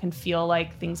people can feel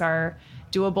like things are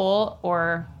doable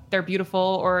or they're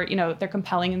beautiful or, they're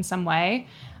compelling in some way.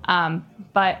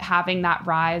 But having that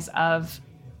rise of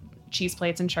cheese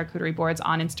plates and charcuterie boards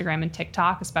on Instagram and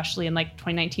TikTok, especially in like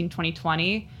 2019,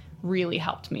 2020, really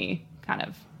helped me kind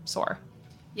of soar.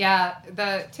 Yeah,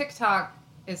 the TikTok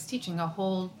is teaching a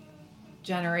whole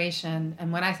generation.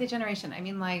 And when I say generation, I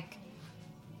mean like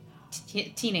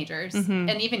teenagers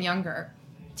and even younger,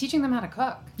 teaching them how to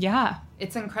cook. Yeah.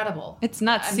 It's incredible. It's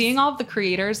nuts. Seeing all of the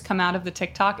creators come out of the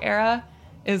TikTok era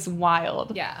is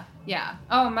wild. Yeah, yeah.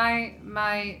 Oh,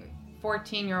 my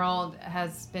 14-year-old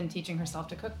has been teaching herself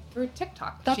to cook through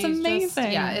TikTok. That's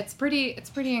amazing. It's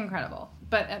pretty incredible.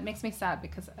 But it makes me sad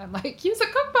because I'm like, use a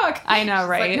cookbook. I know,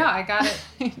 right? Like, no, I got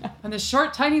it on this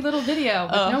short, tiny little video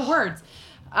with no words.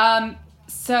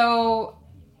 So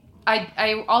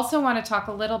I also want to talk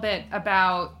a little bit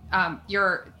about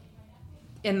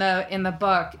in the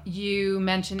book, you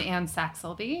mention Anne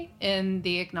Saxelby in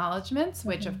the acknowledgments,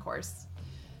 which of course,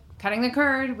 cutting the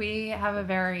curd, we have a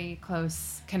very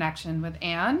close connection with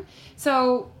Anne.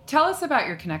 So tell us about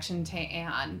your connection to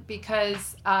Anne,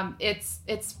 because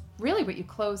it's really what you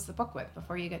close the book with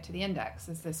before you get to the index,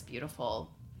 is this beautiful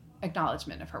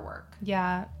acknowledgement of her work.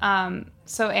 Yeah.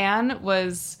 So Anne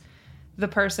was the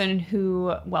person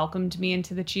who welcomed me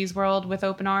into the cheese world with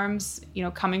open arms,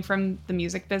 coming from the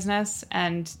music business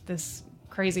and this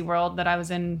crazy world that I was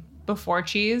in before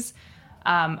cheese.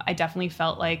 I definitely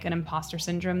felt like an imposter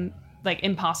syndrome, like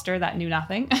imposter that knew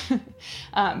nothing,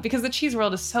 because the cheese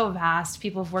world is so vast.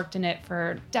 People have worked in it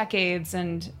for decades,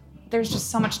 and there's just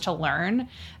so much to learn,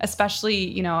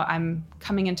 especially, I'm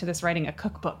coming into this writing a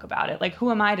cookbook about it. Like,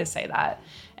 who am I to say that?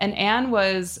 And Anne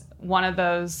was one of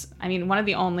those, one of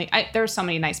the only, there were so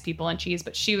many nice people in cheese,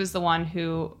 but she was the one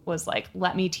who was like,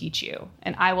 let me teach you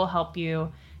and I will help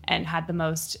you, and had the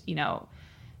most,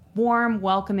 warm,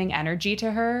 welcoming energy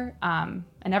to her. And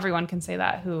everyone can say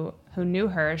that who knew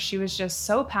her. She was just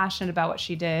so passionate about what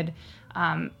she did,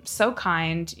 so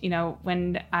kind.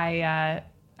 When I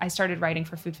started writing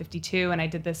for Food 52, and I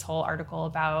did this whole article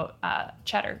about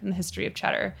cheddar and the history of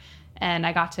cheddar. And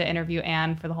I got to interview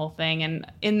Anne for the whole thing. And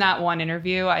in that one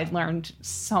interview, I learned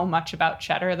so much about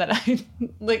cheddar that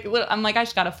I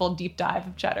just got a full deep dive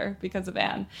of cheddar because of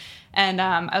Anne. And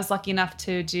I was lucky enough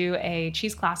to do a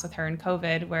cheese class with her in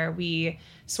COVID, where we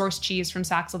sourced cheese from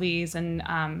Saxelby's,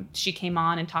 and she came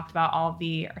on and talked about all of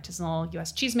the artisanal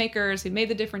U.S. cheesemakers who made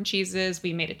the different cheeses.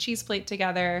 We made a cheese plate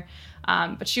together.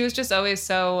 But she was just always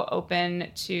so open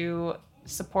to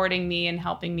supporting me and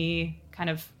helping me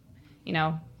kind of,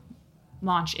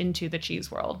 launch into the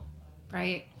cheese world.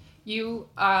 Right. You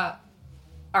are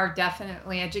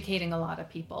definitely educating a lot of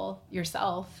people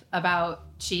yourself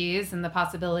about cheese and the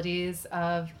possibilities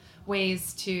of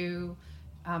ways to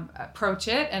approach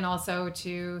it, and also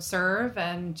to serve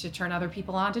and to turn other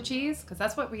people on to cheese, because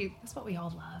that's what we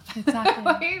all love.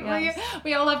 Exactly.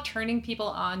 we all love turning people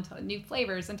on to new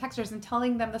flavors and textures and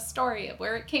telling them the story of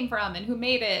where it came from and who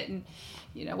made it, and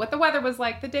what the weather was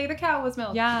like the day the cow was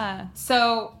milked. Yeah.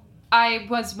 So I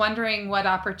was wondering, what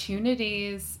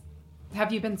opportunities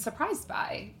have you been surprised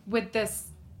by with this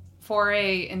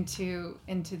foray into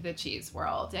the cheese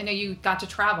world? I know you got to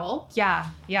travel. Yeah.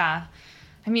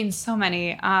 I mean, so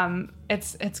many.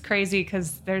 It's crazy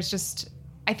because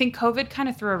I think COVID kind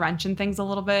of threw a wrench in things a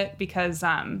little bit because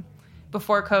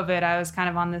before COVID, I was kind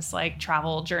of on this like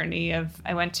travel journey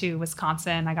I went to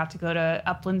Wisconsin. I got to go to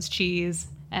Upland's Cheese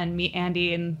and meet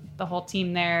Andy and the whole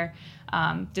team there.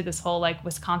 Did this whole like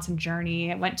Wisconsin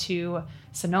journey. I went to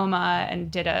Sonoma and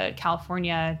did a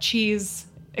California cheese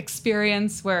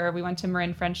experience where we went to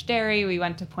Marin French Dairy. We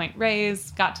went to Point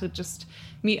Reyes, got to just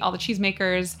meet all the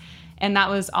cheesemakers. And that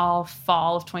was all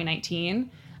fall of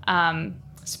 2019.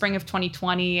 Spring of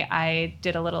 2020, I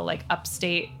did a little like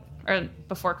upstate, or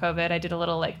before COVID, I did a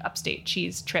little like upstate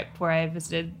cheese trip where I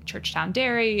visited Churchtown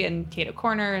Dairy and Cato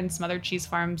Corner and some other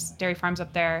dairy farms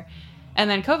up there. And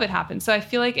then COVID happened. So I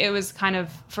feel like it was kind of,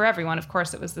 for everyone, of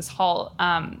course, it was this halt.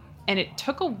 And it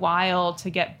took a while to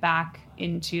get back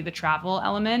into the travel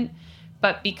element.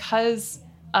 But because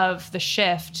of the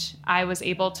shift, I was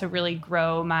able to really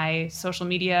grow my social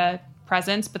media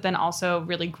presence, but then also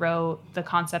really grow the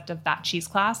concept of That Cheese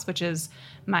Class, which is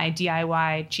my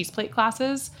DIY cheese plate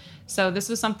classes. So this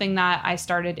was something that I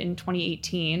started in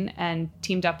 2018 and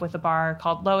teamed up with a bar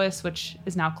called Lois, which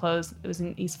is now closed. It was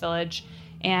in East Village.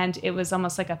 And it was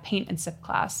almost like a paint and sip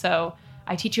class. So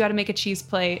I teach you how to make a cheese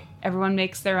plate. Everyone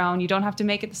makes their own. You don't have to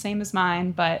make it the same as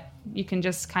mine, but you can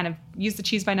just kind of use the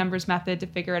cheese by numbers method to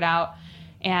figure it out.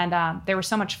 And they were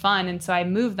so much fun. And so I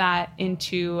moved that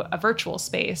into a virtual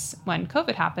space when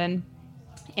COVID happened.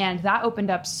 And that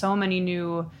opened up so many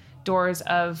new doors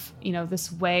of,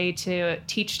 this way to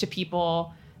teach to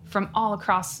people from all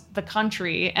across the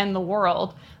country and the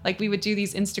world. Like we would do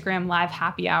these Instagram live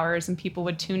happy hours and people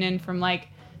would tune in from like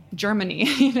Germany,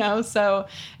 So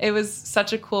it was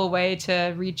such a cool way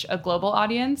to reach a global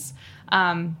audience.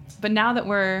 But now that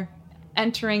we're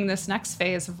entering this next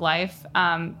phase of life,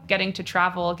 getting to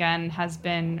travel again has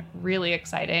been really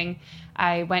exciting.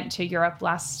 I went to Europe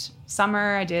last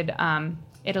summer. I did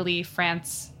Italy,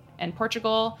 France, and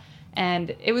Portugal.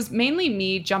 And it was mainly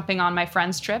me jumping on my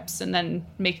friends' trips and then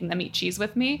making them eat cheese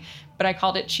with me. But I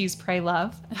called it Cheese, Pray,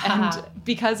 Love. And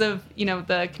because of,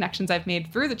 the connections I've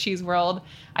made through the cheese world,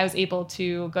 I was able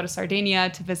to go to Sardinia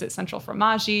to visit Central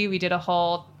Formaggi. We did a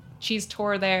whole cheese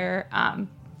tour there.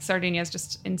 Sardinia is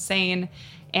just insane.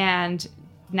 And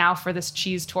now for this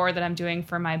cheese tour that I'm doing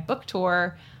for my book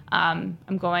tour, I'm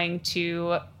going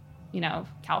to,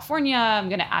 California. I'm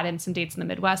going to add in some dates in the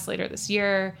Midwest later this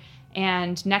year.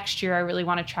 And next year, I really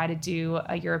want to try to do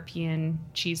a European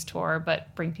cheese tour,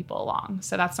 but bring people along.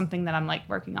 So that's something that I'm like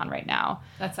working on right now.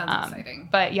 That sounds exciting.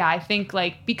 But yeah, I think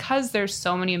like because there's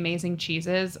so many amazing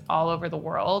cheeses all over the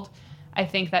world, I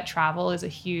think that travel is a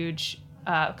huge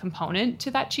component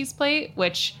to that cheese plate,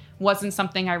 which wasn't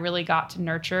something I really got to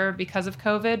nurture because of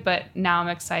COVID. But now I'm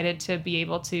excited to be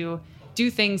able to do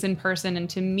things in person and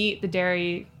to meet the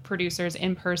dairy producers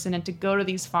in person and to go to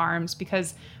these farms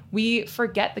because we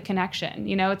forget the connection.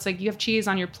 It's like you have cheese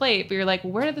on your plate, but you're like,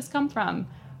 where did this come from?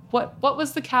 What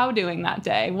was the cow doing that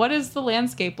day? What does the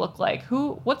landscape look like?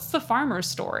 What's the farmer's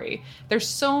story? There's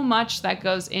so much that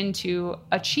goes into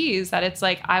a cheese that it's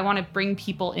like, I want to bring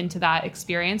people into that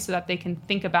experience so that they can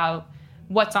think about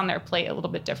what's on their plate a little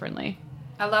bit differently.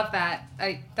 I love that.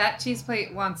 That cheese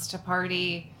plate wants to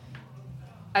party.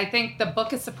 I think the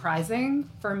book is surprising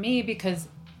for me because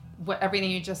everything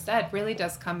you just said really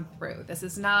does come through. This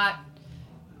is not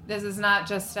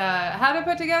just how to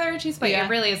put together a cheese plate. Yeah. It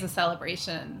really is a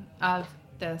celebration of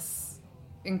this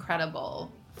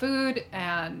incredible food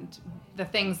and the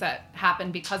things that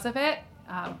happen because of it.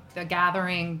 The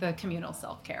gathering, the communal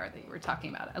self-care that you were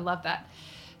talking about. I love that.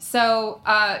 So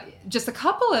just a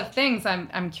couple of things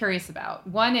I'm curious about.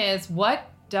 One is,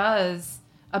 what does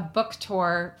a book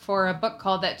tour for a book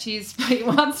called That Cheese Plate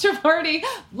Wants to Party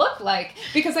look like?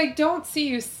 Because I don't see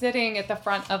you sitting at the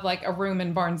front of like a room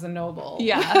in Barnes and Noble.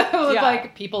 Yeah. With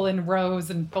like people in rows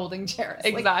and folding chairs.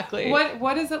 Exactly. Like,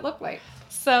 what does it look like?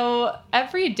 So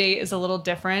every date is a little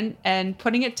different, and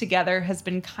putting it together has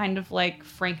been kind of like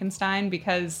Frankenstein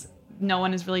because no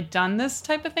one has really done this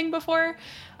type of thing before.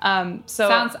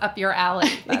 Sounds up your alley,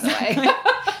 by the way.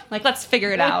 Like, let's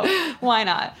figure it out. Why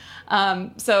not?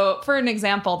 So for an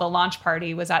example, the launch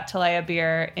party was at Talea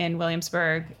Beer in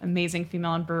Williamsburg, amazing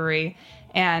female-owned brewery.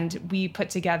 And we put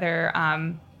together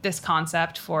this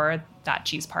concept for that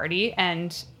cheese party.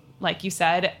 And like you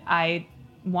said, I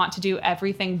want to do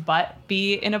everything but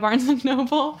be in a Barnes &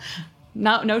 Noble.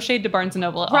 No shade to Barnes &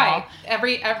 Noble at Right.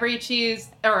 all. Every cheese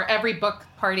or every book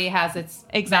party has its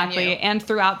Exactly. menu. And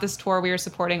throughout this tour, we are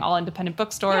supporting all independent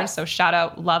bookstores. Yes. So shout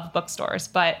out, love bookstores,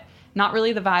 but not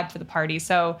really the vibe for the party.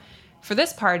 So for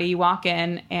this party, you walk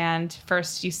in and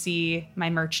first you see my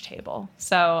merch table.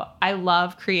 So I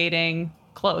love creating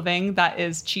clothing that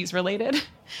is cheese related.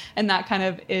 And that kind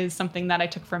of is something that I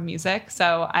took from music.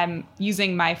 So I'm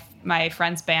using my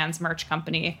friend's band's merch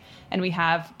company, and we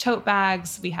have tote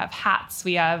bags, we have hats,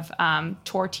 we have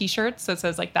tour t-shirts. So it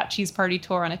says like that cheese party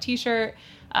tour on a t-shirt,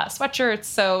 sweatshirts.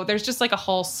 So there's just like a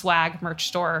whole swag merch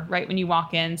store right when you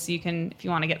walk in. So you can, if you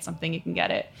want to get something, you can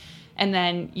get it. And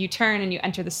then you turn and you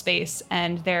enter the space,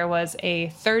 and there was a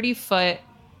 30-foot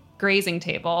grazing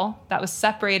table that was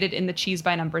separated in the cheese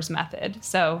by numbers method.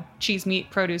 So cheese, meat,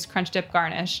 produce, crunch dip,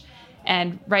 garnish.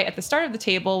 And right at the start of the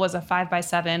table was a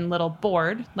 5x7 little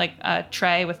board, like a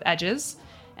tray with edges,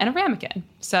 and a ramekin.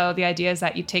 So the idea is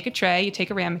that you take a tray, you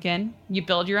take a ramekin, you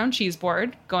build your own cheese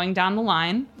board going down the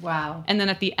line. Wow. And then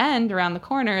at the end, around the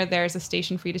corner, there's a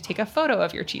station for you to take a photo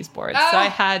of your cheese board. Oh. So I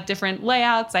had different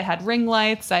layouts. I had ring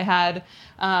lights. I had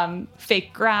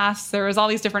fake grass. There was all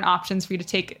these different options for you to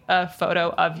take a photo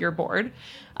of your board.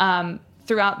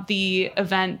 Throughout the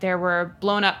event, there were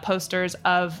blown up posters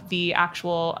of the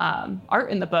actual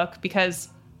art in the book, because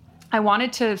I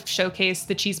wanted to showcase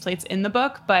the cheese plates in the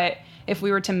book, but if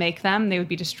we were to make them, they would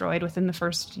be destroyed within the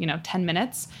first, 10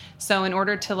 minutes. So in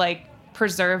order to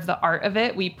preserve the art of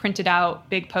it, we printed out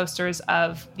big posters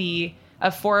of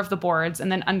 4 of the boards.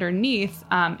 And then underneath,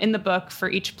 in the book, for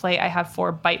each plate, I have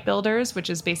 4 bite builders, which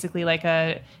is basically like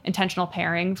a intentional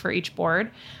pairing for each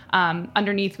board.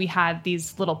 Underneath, we had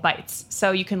these little bites.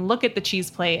 So you can look at the cheese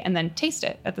plate and then taste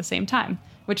it at the same time,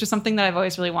 which is something that I've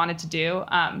always really wanted to do.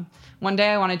 One day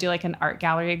I want to do like an art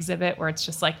gallery exhibit where it's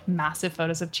just like massive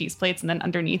photos of cheese plates, and then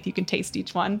underneath you can taste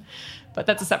each one. But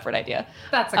that's a separate idea.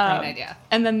 That's a great idea.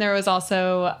 And then there was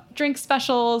also drink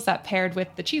specials that paired with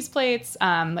the cheese plates,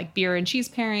 like beer and cheese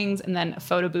pairings, and then a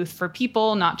photo booth for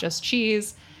people, not just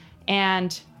cheese,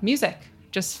 and music,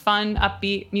 just fun,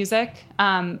 upbeat music.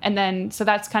 And then, so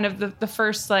that's kind of the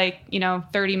first 30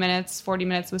 minutes, 40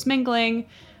 minutes was mingling.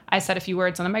 I said a few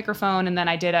words on the microphone, and then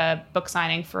I did a book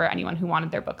signing for anyone who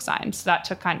wanted their book signed. So that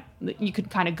took you could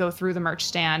kind of go through the merch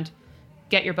stand,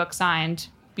 get your book signed,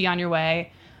 be on your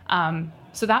way.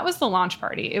 So that was the launch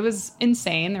party. It was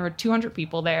insane. There were 200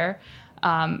 people there.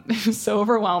 It was so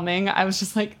overwhelming. I was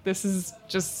just like, this is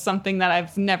just something that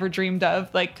I've never dreamed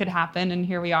of, could happen. And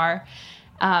here we are.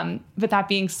 But that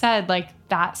being said,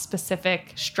 that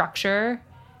specific structure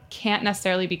can't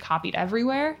necessarily be copied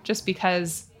everywhere, just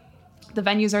because the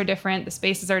venues are different, the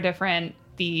spaces are different,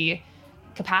 the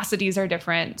capacities are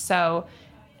different. So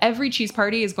every cheese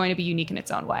party is going to be unique in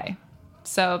its own way.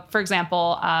 So, for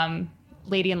example,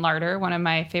 Lady and Larder, one of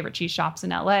my favorite cheese shops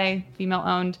in LA, female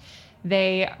owned,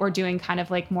 they were doing kind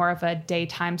of more of a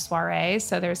daytime soiree.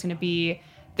 So there's going to be,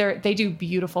 they do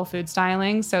beautiful food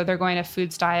styling. So they're going to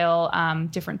food style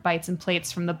different bites and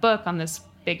plates from the book on this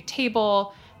big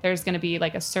table. There's going to be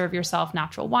a serve yourself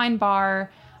natural wine bar.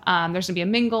 There's going to be a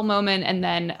mingle moment, and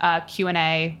then a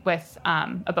Q&A with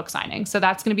a book signing. So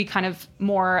that's going to be kind of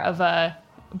more of a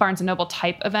Barnes & Noble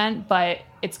type event, but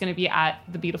it's going to be at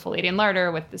the beautiful Lady and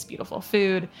Larder with this beautiful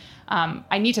food.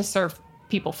 I need to serve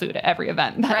people food at every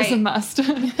event. That is a must.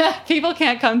 People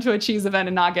can't come to a cheese event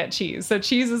and not get cheese. So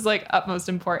cheese is utmost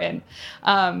important.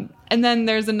 And then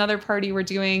there's another party we're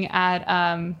doing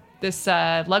at this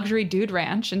luxury dude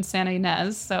ranch in Santa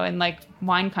Ynez, so in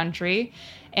wine country.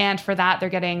 And for that, they're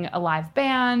getting a live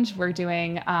band. We're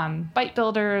doing bite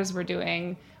builders. We're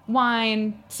doing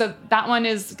wine. So that one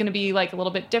is going to be a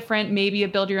little bit different. Maybe a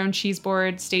build your own cheese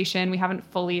board station. We haven't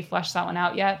fully fleshed that one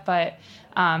out yet, but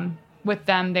with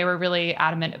them, they were really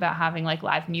adamant about having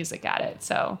live music at it.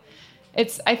 So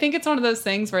I think it's one of those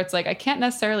things where it's I can't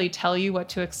necessarily tell you what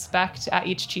to expect at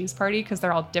each cheese party because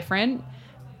they're all different,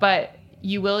 but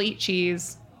you will eat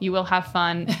cheese. You will have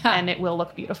fun, and it will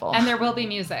look beautiful. And there will be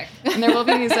music.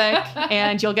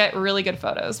 And you'll get really good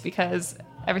photos because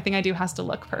everything I do has to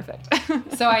look perfect.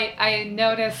 So I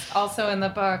noticed also in the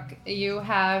book, you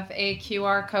have a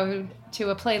QR code to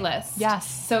a playlist.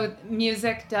 Yes. So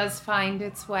music does find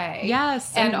its way.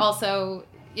 Yes. And also,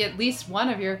 at least one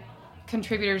of your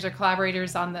contributors or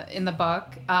collaborators in the book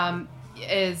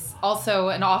is also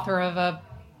an author of a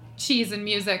cheese and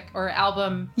music or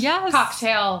album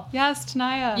cocktail. Yes,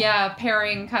 Tanaya. Yeah,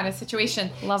 pairing kind of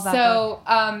situation. Love that book.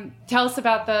 Tell us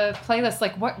about the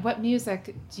playlist. What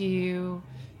music do you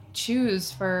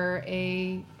choose for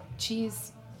a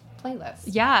cheese playlist?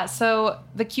 Yeah, so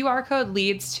the QR code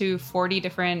leads to 40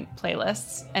 different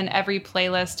playlists, and every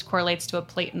playlist correlates to a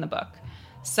plate in the book.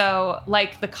 So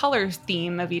like the color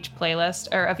theme of each playlist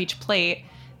or of each plate,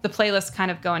 the playlists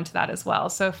kind of go into that as well.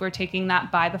 So if we're taking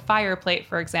that by the fire plate,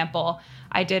 for example,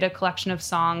 I did a collection of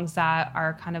songs that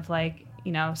are kind of like,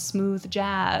 you know, smooth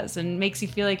jazz and makes you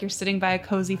feel like you're sitting by a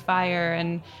cozy fire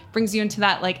and brings you into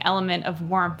that like element of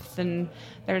warmth. And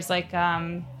there's like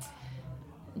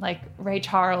Ray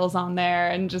Charles on there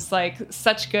and just like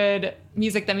such good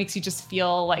music that makes you just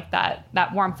feel like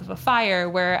that warmth of a fire.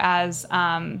 Whereas,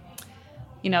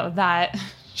 you know, that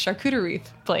charcuterie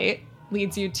plate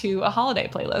leads you to a holiday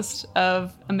playlist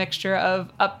of a mixture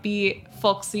of upbeat,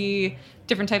 folksy,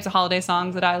 different types of holiday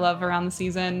songs that I love around the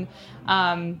season.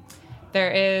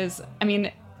 There's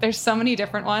so many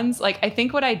different ones. Like, I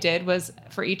think what I did was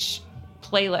for each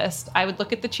playlist, I would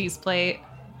look at the cheese plate,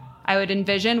 I would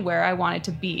envision where I wanted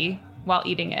to be while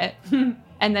eating it,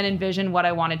 and then envision what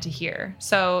I wanted to hear.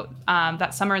 So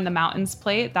that Summer in the Mountains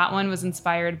plate, that one was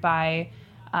inspired by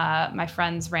my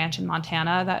friend's ranch in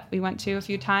Montana that we went to a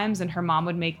few times, and her mom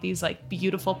would make these like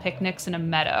beautiful picnics in a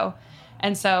meadow.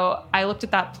 And so I looked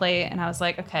at that plate and I was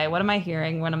like, okay, what am I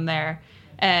hearing when I'm there?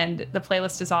 And the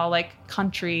playlist is all like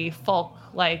country, folk,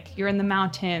 like you're in the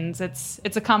mountains. It's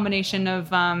a combination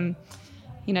of,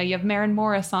 you know, you have Maren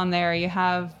Morris on there, you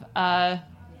have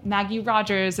Maggie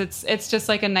Rogers. It's just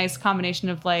like a nice combination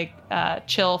of like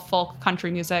chill folk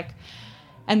country music.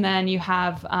 And then you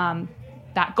have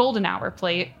that golden hour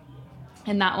plate.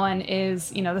 And that one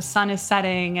is, you know, the sun is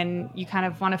setting and you kind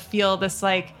of want to feel this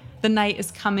like the night is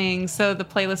coming. So the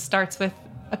playlist starts with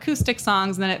acoustic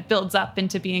songs and then it builds up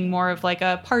into being more of like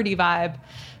a party vibe.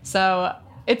 So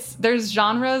there's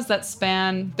genres that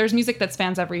there's music that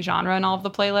spans every genre in all of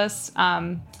the playlists.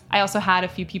 I also had a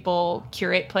few people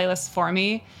curate playlists for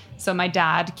me. So my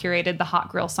dad curated the Hot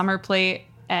Grill Summer plate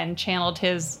and channeled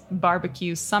his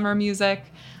barbecue summer music.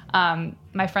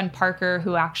 My friend Parker,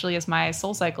 who actually is my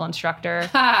SoulCycle instructor,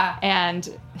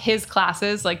 and his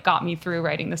classes like got me through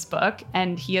writing this book,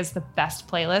 and he has the best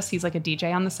playlist. He's like a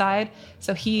DJ on the side.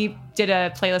 So he did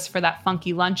a playlist for that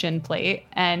funky luncheon plate,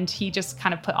 and he just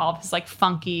kind of put all of his like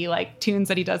funky like tunes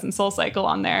that he does in SoulCycle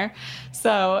on there.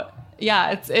 So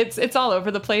yeah, it's all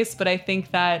over the place, but I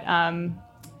think that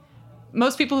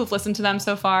most people who've listened to them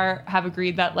so far have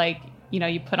agreed that like, you know,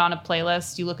 you put on a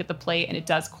playlist, you look at the plate, and it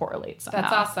does correlate somehow.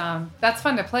 That's awesome. That's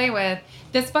fun to play with.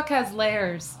 This book has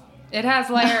layers. It has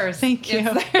layers. Thank you.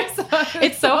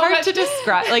 It's so hard to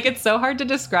describe. Like, it's so hard to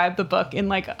describe the book in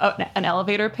like an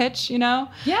elevator pitch, you know?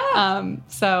 Yeah.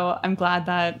 So I'm glad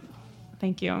that.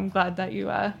 Thank you. I'm glad that you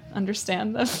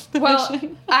understand the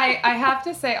vision. I have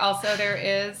to say also there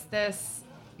is this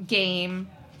game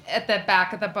at the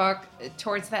back of the book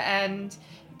towards the end.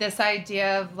 This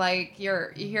idea of like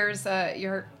you're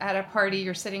at a party,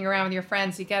 you're sitting around with your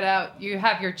friends, you get out, you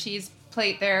have your cheese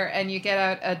plate there, and you get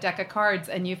out a deck of cards,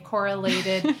 and you've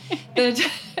correlated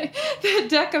the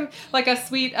deck of like a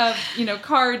suite of, you know,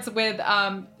 cards with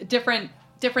different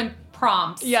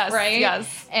prompts. Yes, right.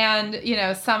 Yes. And you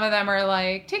know, some of them are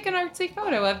like, take an artsy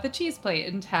photo of the cheese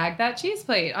plate and tag that cheese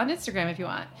plate on Instagram if you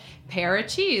want. Pair a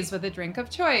cheese with a drink of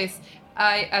choice.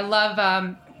 I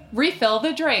love. Refill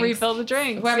the drinks. Refill the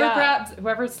drinks.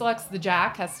 Whoever selects the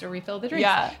jack has to refill the drinks.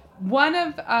 Yeah. One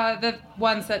of the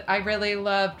ones that I really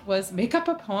loved was make up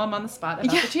a poem on the spot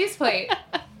about the cheese plate.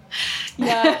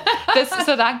 Yeah.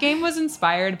 So that game was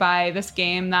inspired by this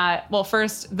game that, well,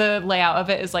 first the layout of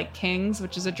it is like Kings,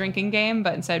 which is a drinking game,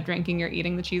 but instead of drinking, you're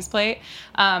eating the cheese plate.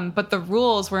 But the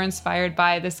rules were inspired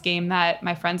by this game that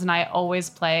my friends and I always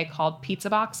play called Pizza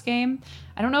Box Game.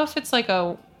 I don't know if it's like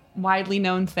a widely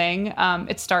known thing.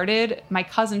 It started, my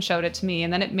cousin showed it to me,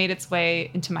 and then it made its way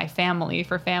into my family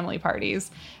for family parties.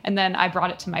 And then I brought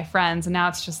it to my friends, and now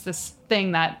it's just this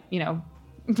thing that, you know,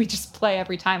 we just play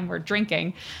every time we're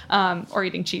drinking or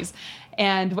eating cheese.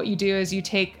 And what you do is you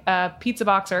take a pizza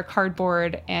box or a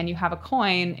cardboard and you have a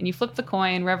coin and you flip the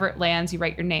coin. Wherever it lands, you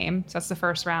write your name. So that's the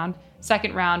first round.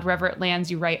 Second round, wherever it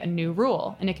lands, you write a new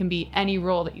rule. And it can be any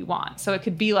rule that you want. So it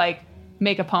could be like,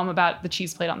 make a poem about the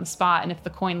cheese plate on the spot, and if the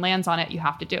coin lands on it, you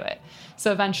have to do it.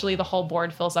 So eventually the whole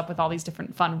board fills up with all these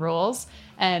different fun rules,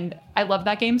 and I love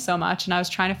that game so much, and I was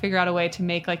trying to figure out a way to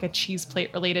make like a cheese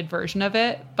plate related version of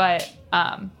it, but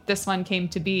this one came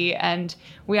to be, and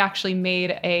we actually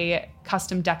made a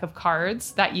custom deck of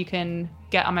cards that you can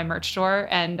get on my merch store,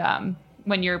 and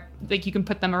when you're like, you can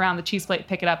put them around the cheese plate,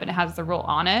 pick it up, and it has the rule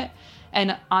on it.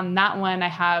 And on that one,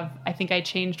 I think I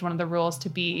changed one of the rules to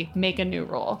be make a new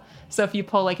rule. So if you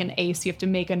pull like an ace, you have to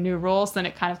make a new rule. So then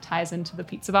it kind of ties into the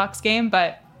pizza box game.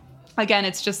 But again,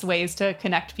 it's just ways to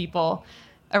connect people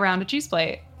around a cheese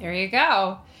plate. There you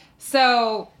go.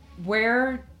 So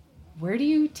where do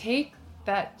you take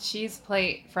that cheese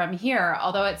plate from here?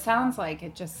 Although it sounds like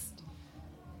you're just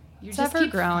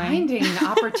keep growing. finding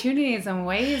opportunities and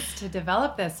ways to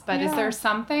develop this. But is there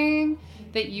something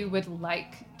that you would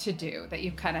like to do that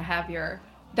you kind of have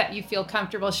that you feel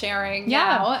comfortable sharing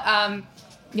now?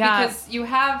 Because you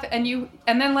have, and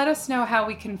then let us know how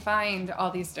we can find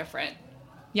all these different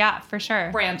for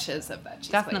sure. branches of that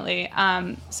cheese Definitely.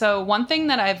 plate. So one thing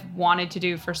that I've wanted to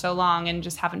do for so long and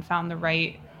just haven't found the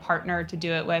right partner to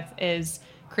do it with is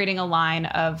creating a line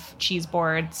of cheese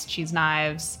boards, cheese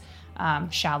knives,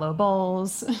 shallow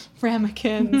bowls,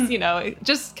 ramekins,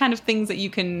 just kind of things that you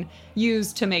can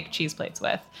use to make cheese plates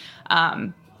with.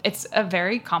 It's a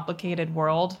very complicated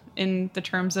world in the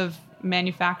terms of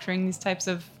manufacturing these types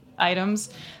of items.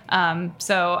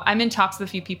 So I'm in talks with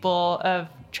a few people of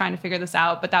trying to figure this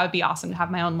out, but that would be awesome to have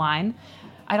my own line.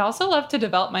 I'd also love to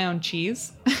develop my own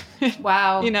cheese.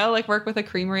 Wow. Work with a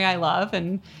creamery I love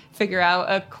and figure out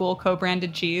a cool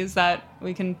co-branded cheese that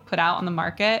we can put out on the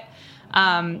market.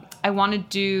 I want to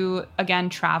do, again,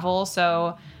 travel.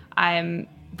 So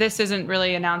this isn't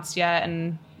really announced yet,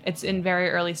 and it's in very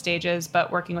early stages,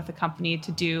 but working with a company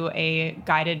to do a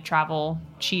guided travel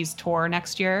cheese tour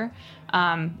next year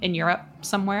in Europe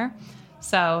somewhere.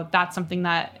 So that's something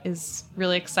that is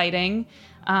really exciting.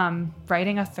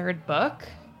 Writing a third book.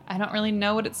 I don't really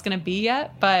know what it's going to be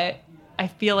yet, but I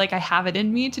feel like I have it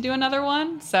in me to do another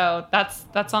one. So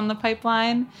that's on the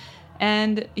pipeline.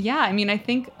 And I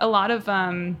think a lot of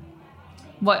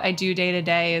what I do day to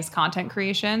day is content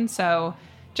creation. So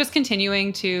just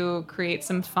continuing to create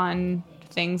some fun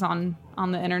things on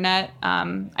the internet.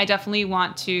 I definitely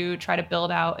want to try to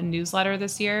build out a newsletter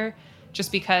this year,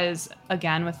 just because,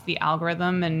 again, with the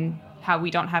algorithm and how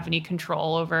we don't have any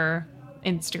control over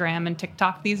Instagram and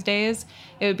TikTok these days,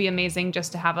 it would be amazing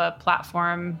just to have a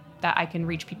platform that I can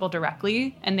reach people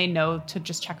directly and they know to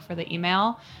just check for the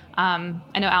email. I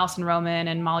know Allison Roman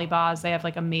and Molly Boz, they have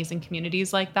like amazing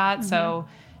communities like that. Mm-hmm. So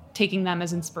taking them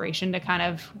as inspiration to kind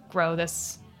of grow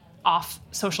this off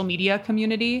social media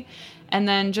community, and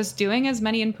then just doing as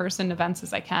many in-person events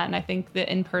as I can. I think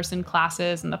the in-person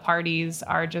classes and the parties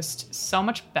are just so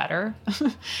much better.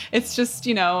 It's just,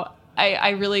 I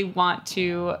really want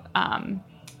to,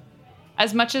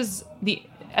 as much as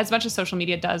social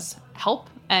media does help,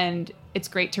 and it's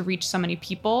great to reach so many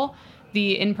people,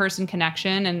 the in-person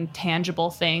connection and tangible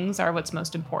things are what's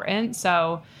most important.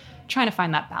 So trying to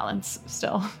find that balance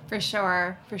still. For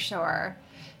sure.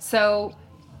 So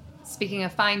speaking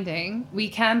of finding, we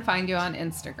can find you on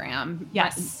Instagram.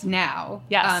 Yes. Now.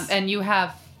 Yes. And you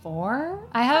have 4?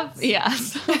 I have,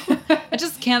 yes. I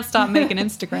just can't stop making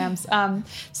Instagrams.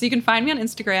 So you can find me on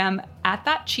Instagram at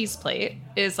That Cheese Plate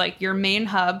is like your main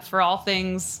hub for all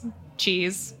things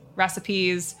cheese,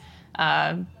 recipes,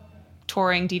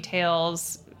 touring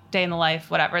details, day in the life,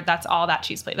 whatever. That's all That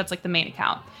Cheese Plate. That's like the main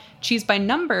account. Cheese by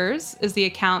Numbers is the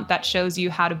account that shows you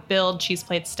how to build cheese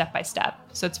plates step by step.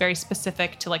 So it's very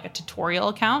specific to like a tutorial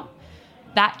account.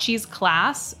 That Cheese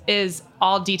Class is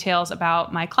all details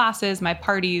about my classes, my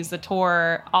parties, the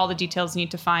tour, all the details you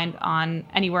need to find on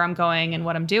anywhere I'm going and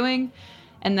what I'm doing.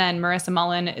 And then Marissa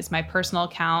Mullen is my personal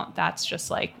account. That's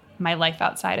just like my life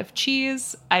outside of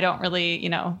cheese. I don't really,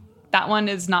 that one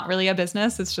is not really a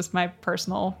business. It's just my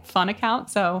personal fun account.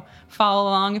 So follow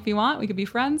along if you want. We could be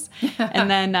friends.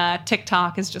 And then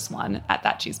TikTok is just one at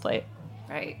That Cheese Plate.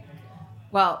 Right.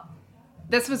 Well,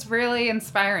 this was really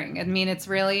inspiring. I mean, it's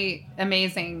really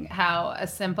amazing how a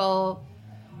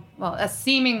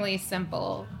seemingly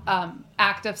simple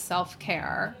act of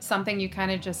self-care, something you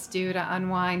kind of just do to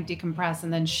unwind, decompress,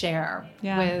 and then share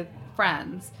with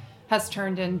friends, has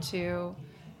turned into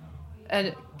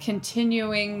a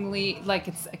continuingly,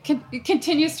 it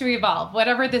continues to evolve,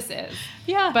 whatever this is.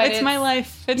 Yeah, but it's my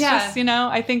life. It's just,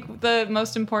 I think the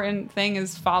most important thing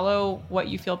is follow what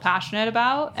you feel passionate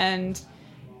about. And,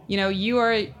 you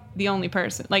are the only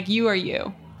person, like you are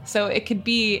you. So it could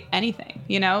be anything,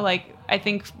 I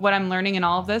think what I'm learning in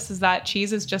all of this is that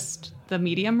cheese is just the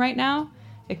medium right now.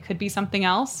 It could be something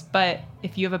else, but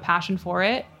if you have a passion for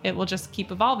it, it will just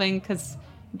keep evolving because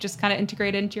you just kind of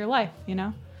integrate it into your life,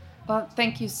 Well,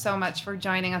 thank you so much for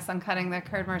joining us on Cutting the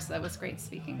Curd, Marissa. It was great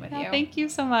speaking with you. Thank you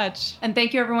so much. And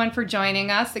thank you, everyone, for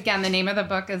joining us. Again, the name of the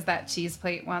book is That Cheese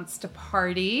Plate Wants to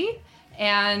Party.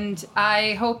 And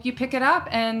I hope you pick it up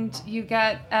and you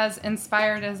get as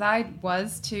inspired as I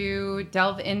was to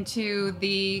delve into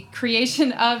the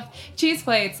creation of cheese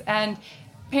plates and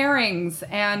pairings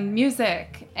and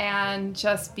music and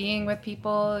just being with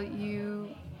people you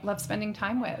love spending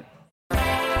time with.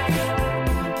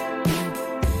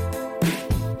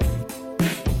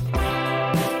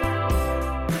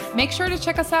 make sure to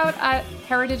check us out at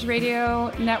Heritage Radio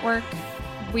Network.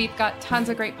 We've got tons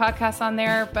of great podcasts on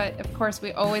there, but of course,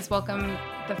 we always welcome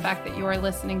the fact that you are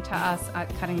listening to us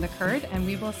at Cutting the Curd, and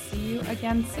we will see you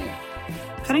again soon.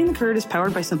 Cutting the Curd is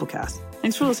powered by Simplecast.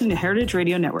 Thanks for listening to Heritage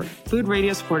Radio Network, food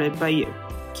radio supported by you.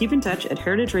 Keep in touch at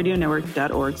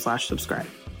heritageradionetwork.org/subscribe.